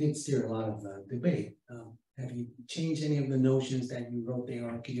 because it did steer a lot of debate. Have you changed any of the notions that you wrote there,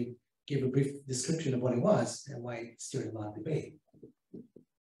 or can you give a brief description of what it was and why it steered a lot of debate?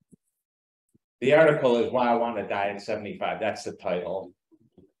 The article is Why I Want to Die at 75. That's the title.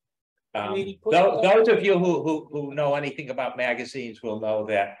 Those of you who know anything about magazines will know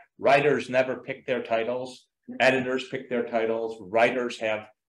that writers never pick their titles. Editors pick their titles. Writers have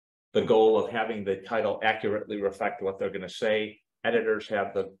the goal of having the title accurately reflect what they're going to say. Editors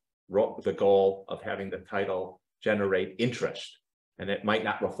have the goal of having the title generate interest, and it might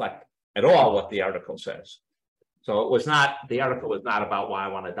not reflect at all what the article says. So it was not, the article was not about why I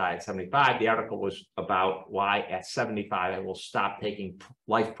want to die at 75. The article was about why at 75 I will stop taking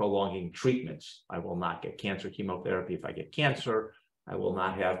life-prolonging treatments. I will not get cancer chemotherapy if I get cancer. I will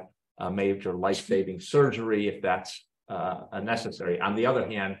not have a major life-saving surgery if that's necessary. On the other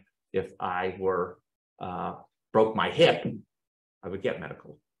hand, if I were broke my hip, I would get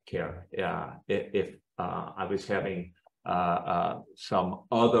medical care. If I was having some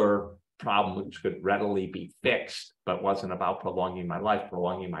other problem which could readily be fixed, but wasn't about prolonging my life,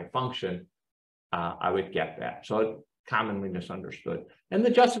 prolonging my function, I would get that. So it commonly misunderstood. And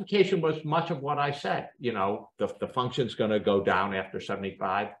the justification was much of what I said. You know, the function's going to go down after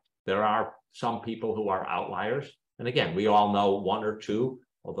 75. There are some people who are outliers. And again, we all know one or two,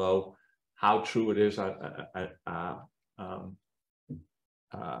 although how true it is, I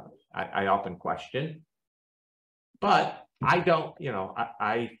often question. But I don't, you know,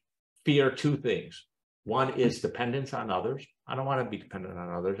 I fear two things. One is dependence on others. I don't want to be dependent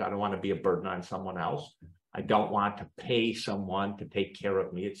on others. I don't want to be a burden on someone else. I don't want to pay someone to take care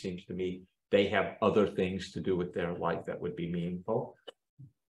of me. It seems to me they have other things to do with their life that would be meaningful.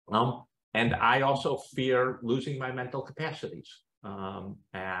 And I also fear losing my mental capacities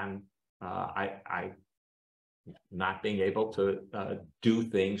and I not being able to do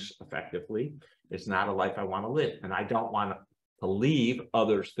things effectively. It's not a life I want to live, and I don't want to leave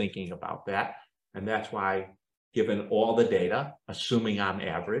others thinking about that. And that's why, given all the data, assuming I'm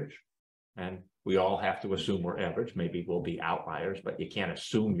average, and we all have to assume we're average, maybe we'll be outliers, but you can't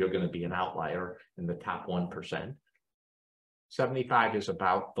assume you're going to be an outlier in the top 1%. 75 is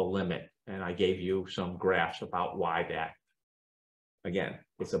about the limit, and I gave you some graphs about why that. Again,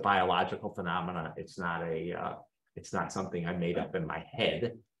 it's a biological phenomenon. It's not something I made up in my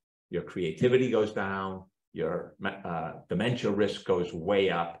head. Your creativity goes down, your dementia risk goes way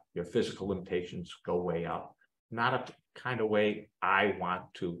up, your physical limitations go way up. Not a kind of way I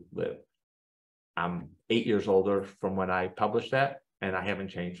want to live. I'm 8 years older from when I published that, and I haven't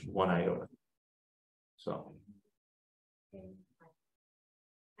changed one iota. So.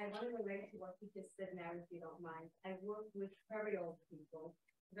 I want to relate to what you just said now, if you don't mind. I work with very old people,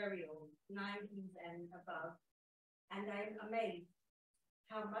 very old, 90s and above, and I'm amazed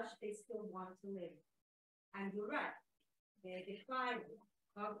how much they still want to live. And you're right, they're declining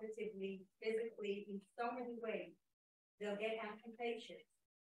cognitively, physically, in so many ways. They'll get amputations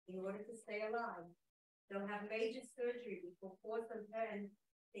in order to stay alive. They'll have major surgery which will force them to, and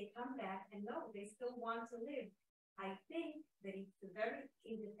they come back and no, they still want to live. I think that it's a very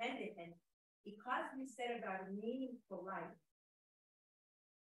independent, and because we said about a meaningful life,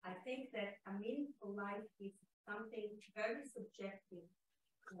 I think that a meaningful life is something very subjective,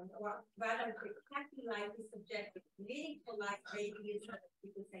 or rather, happy life is subjective. Meaningful life maybe is what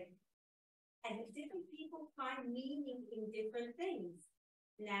people say. And different people find meaning in different things.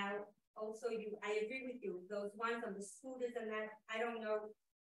 Now, also, I agree with you, those ones on the scooters and that, I don't know,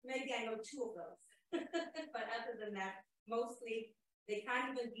 maybe I know two of those. But other than that, mostly they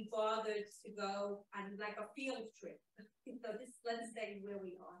can't even be bothered to go on like a field trip. So this, let's say where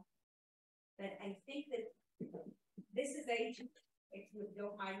we are. But I think that this is age, if you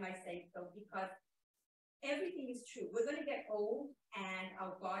don't mind my saying so, because everything is true. We're going to get old and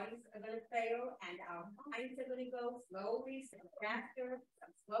our bodies are going to fail and our minds are going to go slowly, some faster,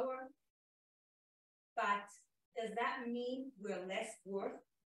 some slower. But does that mean we're less worth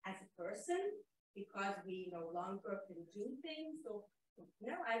as a person because we no longer can do things? So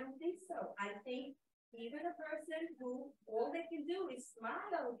no, I don't think so. I think even a person who all they can do is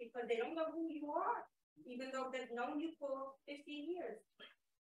smile because they don't know who you are, even though they've known you for 15 years.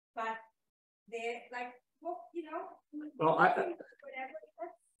 But they're like, well, you know, well, whatever.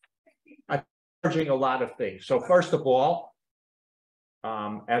 I'm urging a lot of things. So first of all,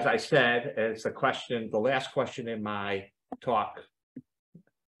 as I said, as the last question in my talk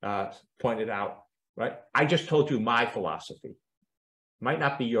pointed out, right? I just told you my philosophy. Might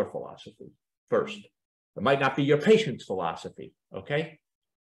not be your philosophy, first. It might not be your patient's philosophy, okay?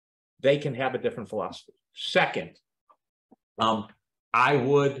 They can have a different philosophy. Second, I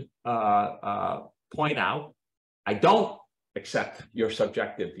would point out, I don't accept your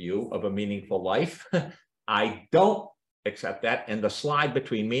subjective view of a meaningful life. I don't accept that. And the slide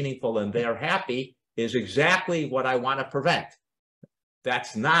between meaningful and they're happy is exactly what I want to prevent.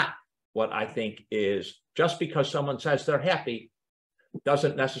 That's not what I think is, just because someone says they're happy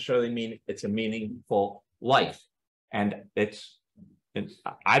doesn't necessarily mean it's a meaningful life. And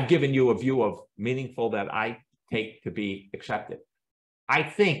I've given you a view of meaningful that I take to be accepted. I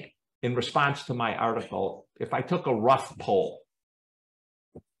think in response to my article, if I took a rough poll,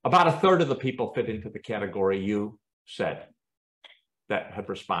 about a third of the people fit into the category you said that have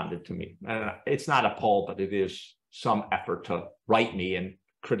responded to me. And it's not a poll, but it is some effort to write me and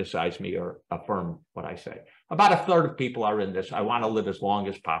criticize me or affirm what I say. About a third of people are in this. I want to live as long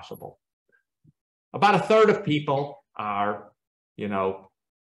as possible. About a third of people are, you know,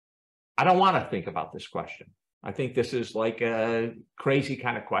 I don't want to think about this question. I think this is like a crazy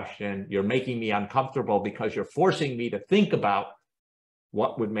kind of question. You're making me uncomfortable because you're forcing me to think about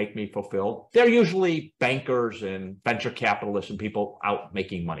what would make me fulfilled. They're usually bankers and venture capitalists and people out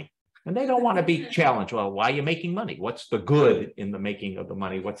making money. And they don't want to be challenged. Well, why are you making money? What's the good in the making of the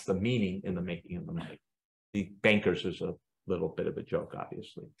money? What's the meaning in the making of the money? The bankers is a little bit of a joke,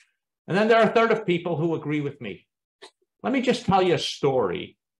 obviously. And then there are a third of people who agree with me. Let me just tell you a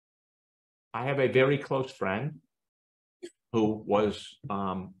story. I have a very close friend who was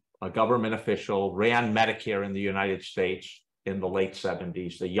a government official, ran Medicare in the United States in the late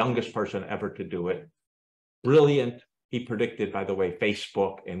 70s, the youngest person ever to do it. Brilliant. He predicted, by the way,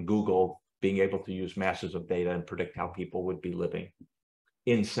 Facebook and Google being able to use masses of data and predict how people would be living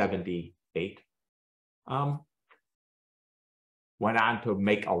in 78. Went on to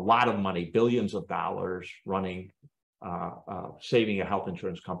make a lot of money, billions of dollars, running, saving a health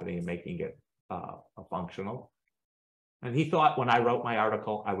insurance company and making it functional. And he thought when I wrote my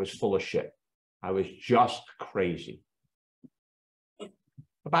article, I was full of shit. I was just crazy.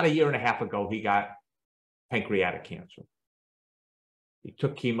 About a year and a half ago, he got pancreatic cancer. He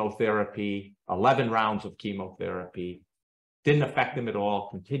took chemotherapy, 11 rounds of chemotherapy, didn't affect him at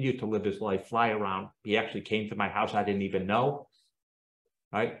all, continued to live his life, fly around. He actually came to my house, I didn't even know,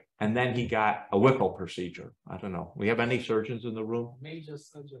 right? And then he got a Whipple procedure. I don't know. We have any surgeons in the room? Major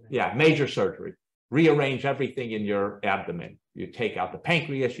surgery. Yeah, major surgery. Rearrange everything in your abdomen. You take out the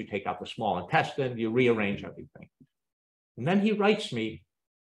pancreas, you take out the small intestine, you rearrange everything. And then he writes me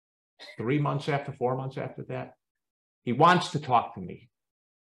 3 months after, 4 months after that. He wants to talk to me.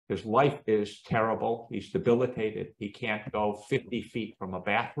 His life is terrible. He's debilitated. He can't go 50 feet from a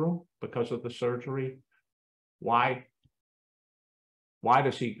bathroom because of the surgery. Why? Why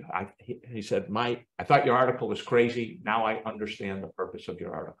does he said, I thought your article was crazy. Now I understand the purpose of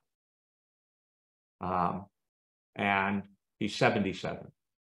your article. And he's 77.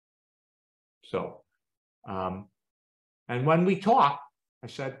 So, and when we talk, I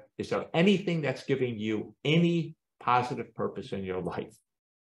said, is there anything that's giving you any positive purpose in your life?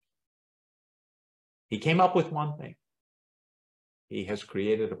 He came up with one thing. He has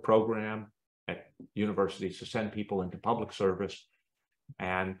created a program at universities to send people into public service,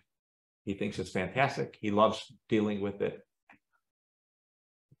 and he thinks it's fantastic. He loves dealing with it.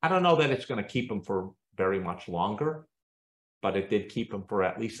 I don't know that it's going to keep him for very much longer, but it did keep him for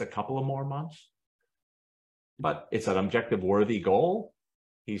at least a couple of more months. But it's an objective worthy goal.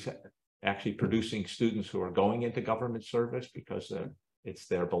 He's actually producing students who are going into government service because it's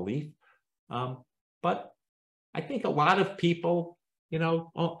their belief. But I think a lot of people, you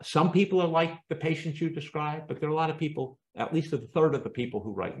know, some people are like the patients you described, but there are a lot of people, at least a third of the people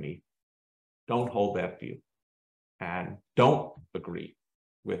who write me, don't hold that view and don't agree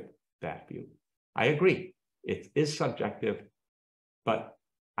with that view. I agree, it is subjective, but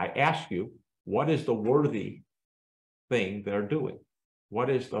I ask you, what is the worthy thing they're doing?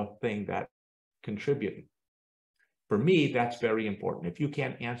 What is the thing that contributing? For me, that's very important. If you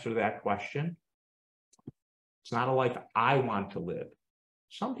can't answer that question, it's not a life I want to live.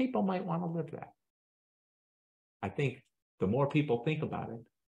 Some people might want to live that. I think the more people think about it,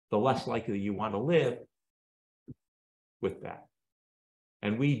 the less likely you want to live with that.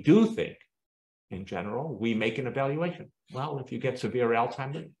 And we do think, in general, we make an evaluation. Well, if you get severe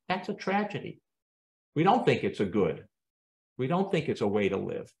Alzheimer's, that's a tragedy. We don't think it's a good. We don't think it's a way to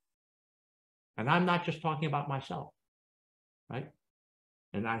live. And I'm not just talking about myself, right?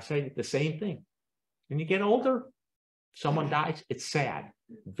 And I say the same thing. When you get older, someone dies, it's sad,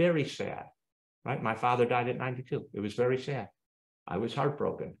 very sad, right? My father died at 92. It was very sad. I was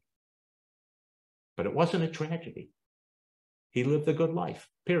heartbroken. But it wasn't a tragedy. He lived a good life,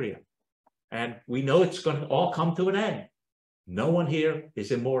 period. And we know it's going to all come to an end. No one here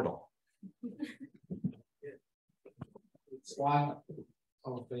is immortal. It's one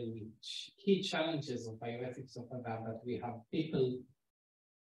of the key challenges of bioethics of that we have people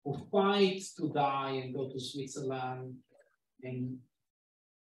who fight to die and go to Switzerland, and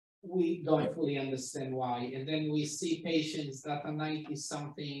we don't fully understand why. And then we see patients that are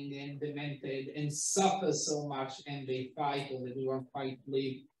 90-something and demented and suffer so much, and they fight or they do not quite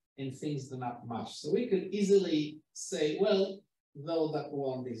live, and things do not much. So we could easily say, well, those that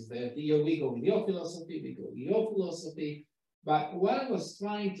want is there. We go with your philosophy, we go with your philosophy. But what I was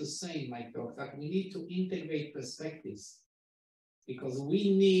trying to say in my talk, that we need to integrate perspectives, because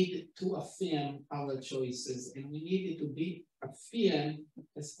we need to affirm our choices, and we need it to be affirmed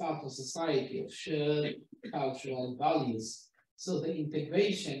as part of society of shared cultural values. So the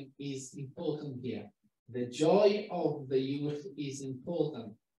integration is important here. The joy of the youth is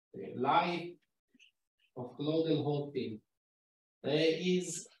important. The life of Claudel Hopkins, there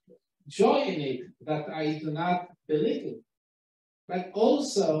is joy in it that I do not belittle, but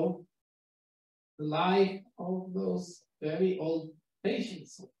also the life of those very old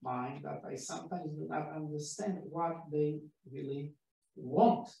patients of mine that I sometimes do not understand what they really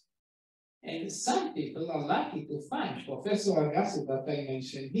want. And some people are lucky to find Professor Agassi that I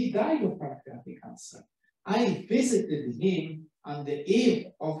mentioned. He died of pancreatic cancer. I visited him on the eve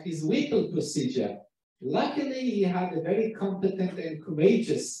of his Whipple procedure. Luckily, he had a very competent and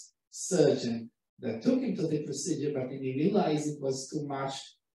courageous surgeon that took him to the procedure, but when he realized it was too much,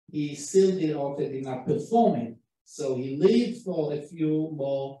 he sealed it off and did not perform it. So he lived for a few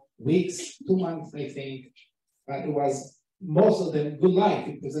more weeks, 2 months, I think, but it was most of them good life.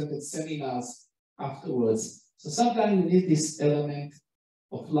 He presented seminars afterwards. So sometimes we need this element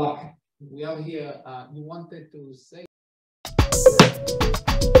of luck. We have here, you wanted to say.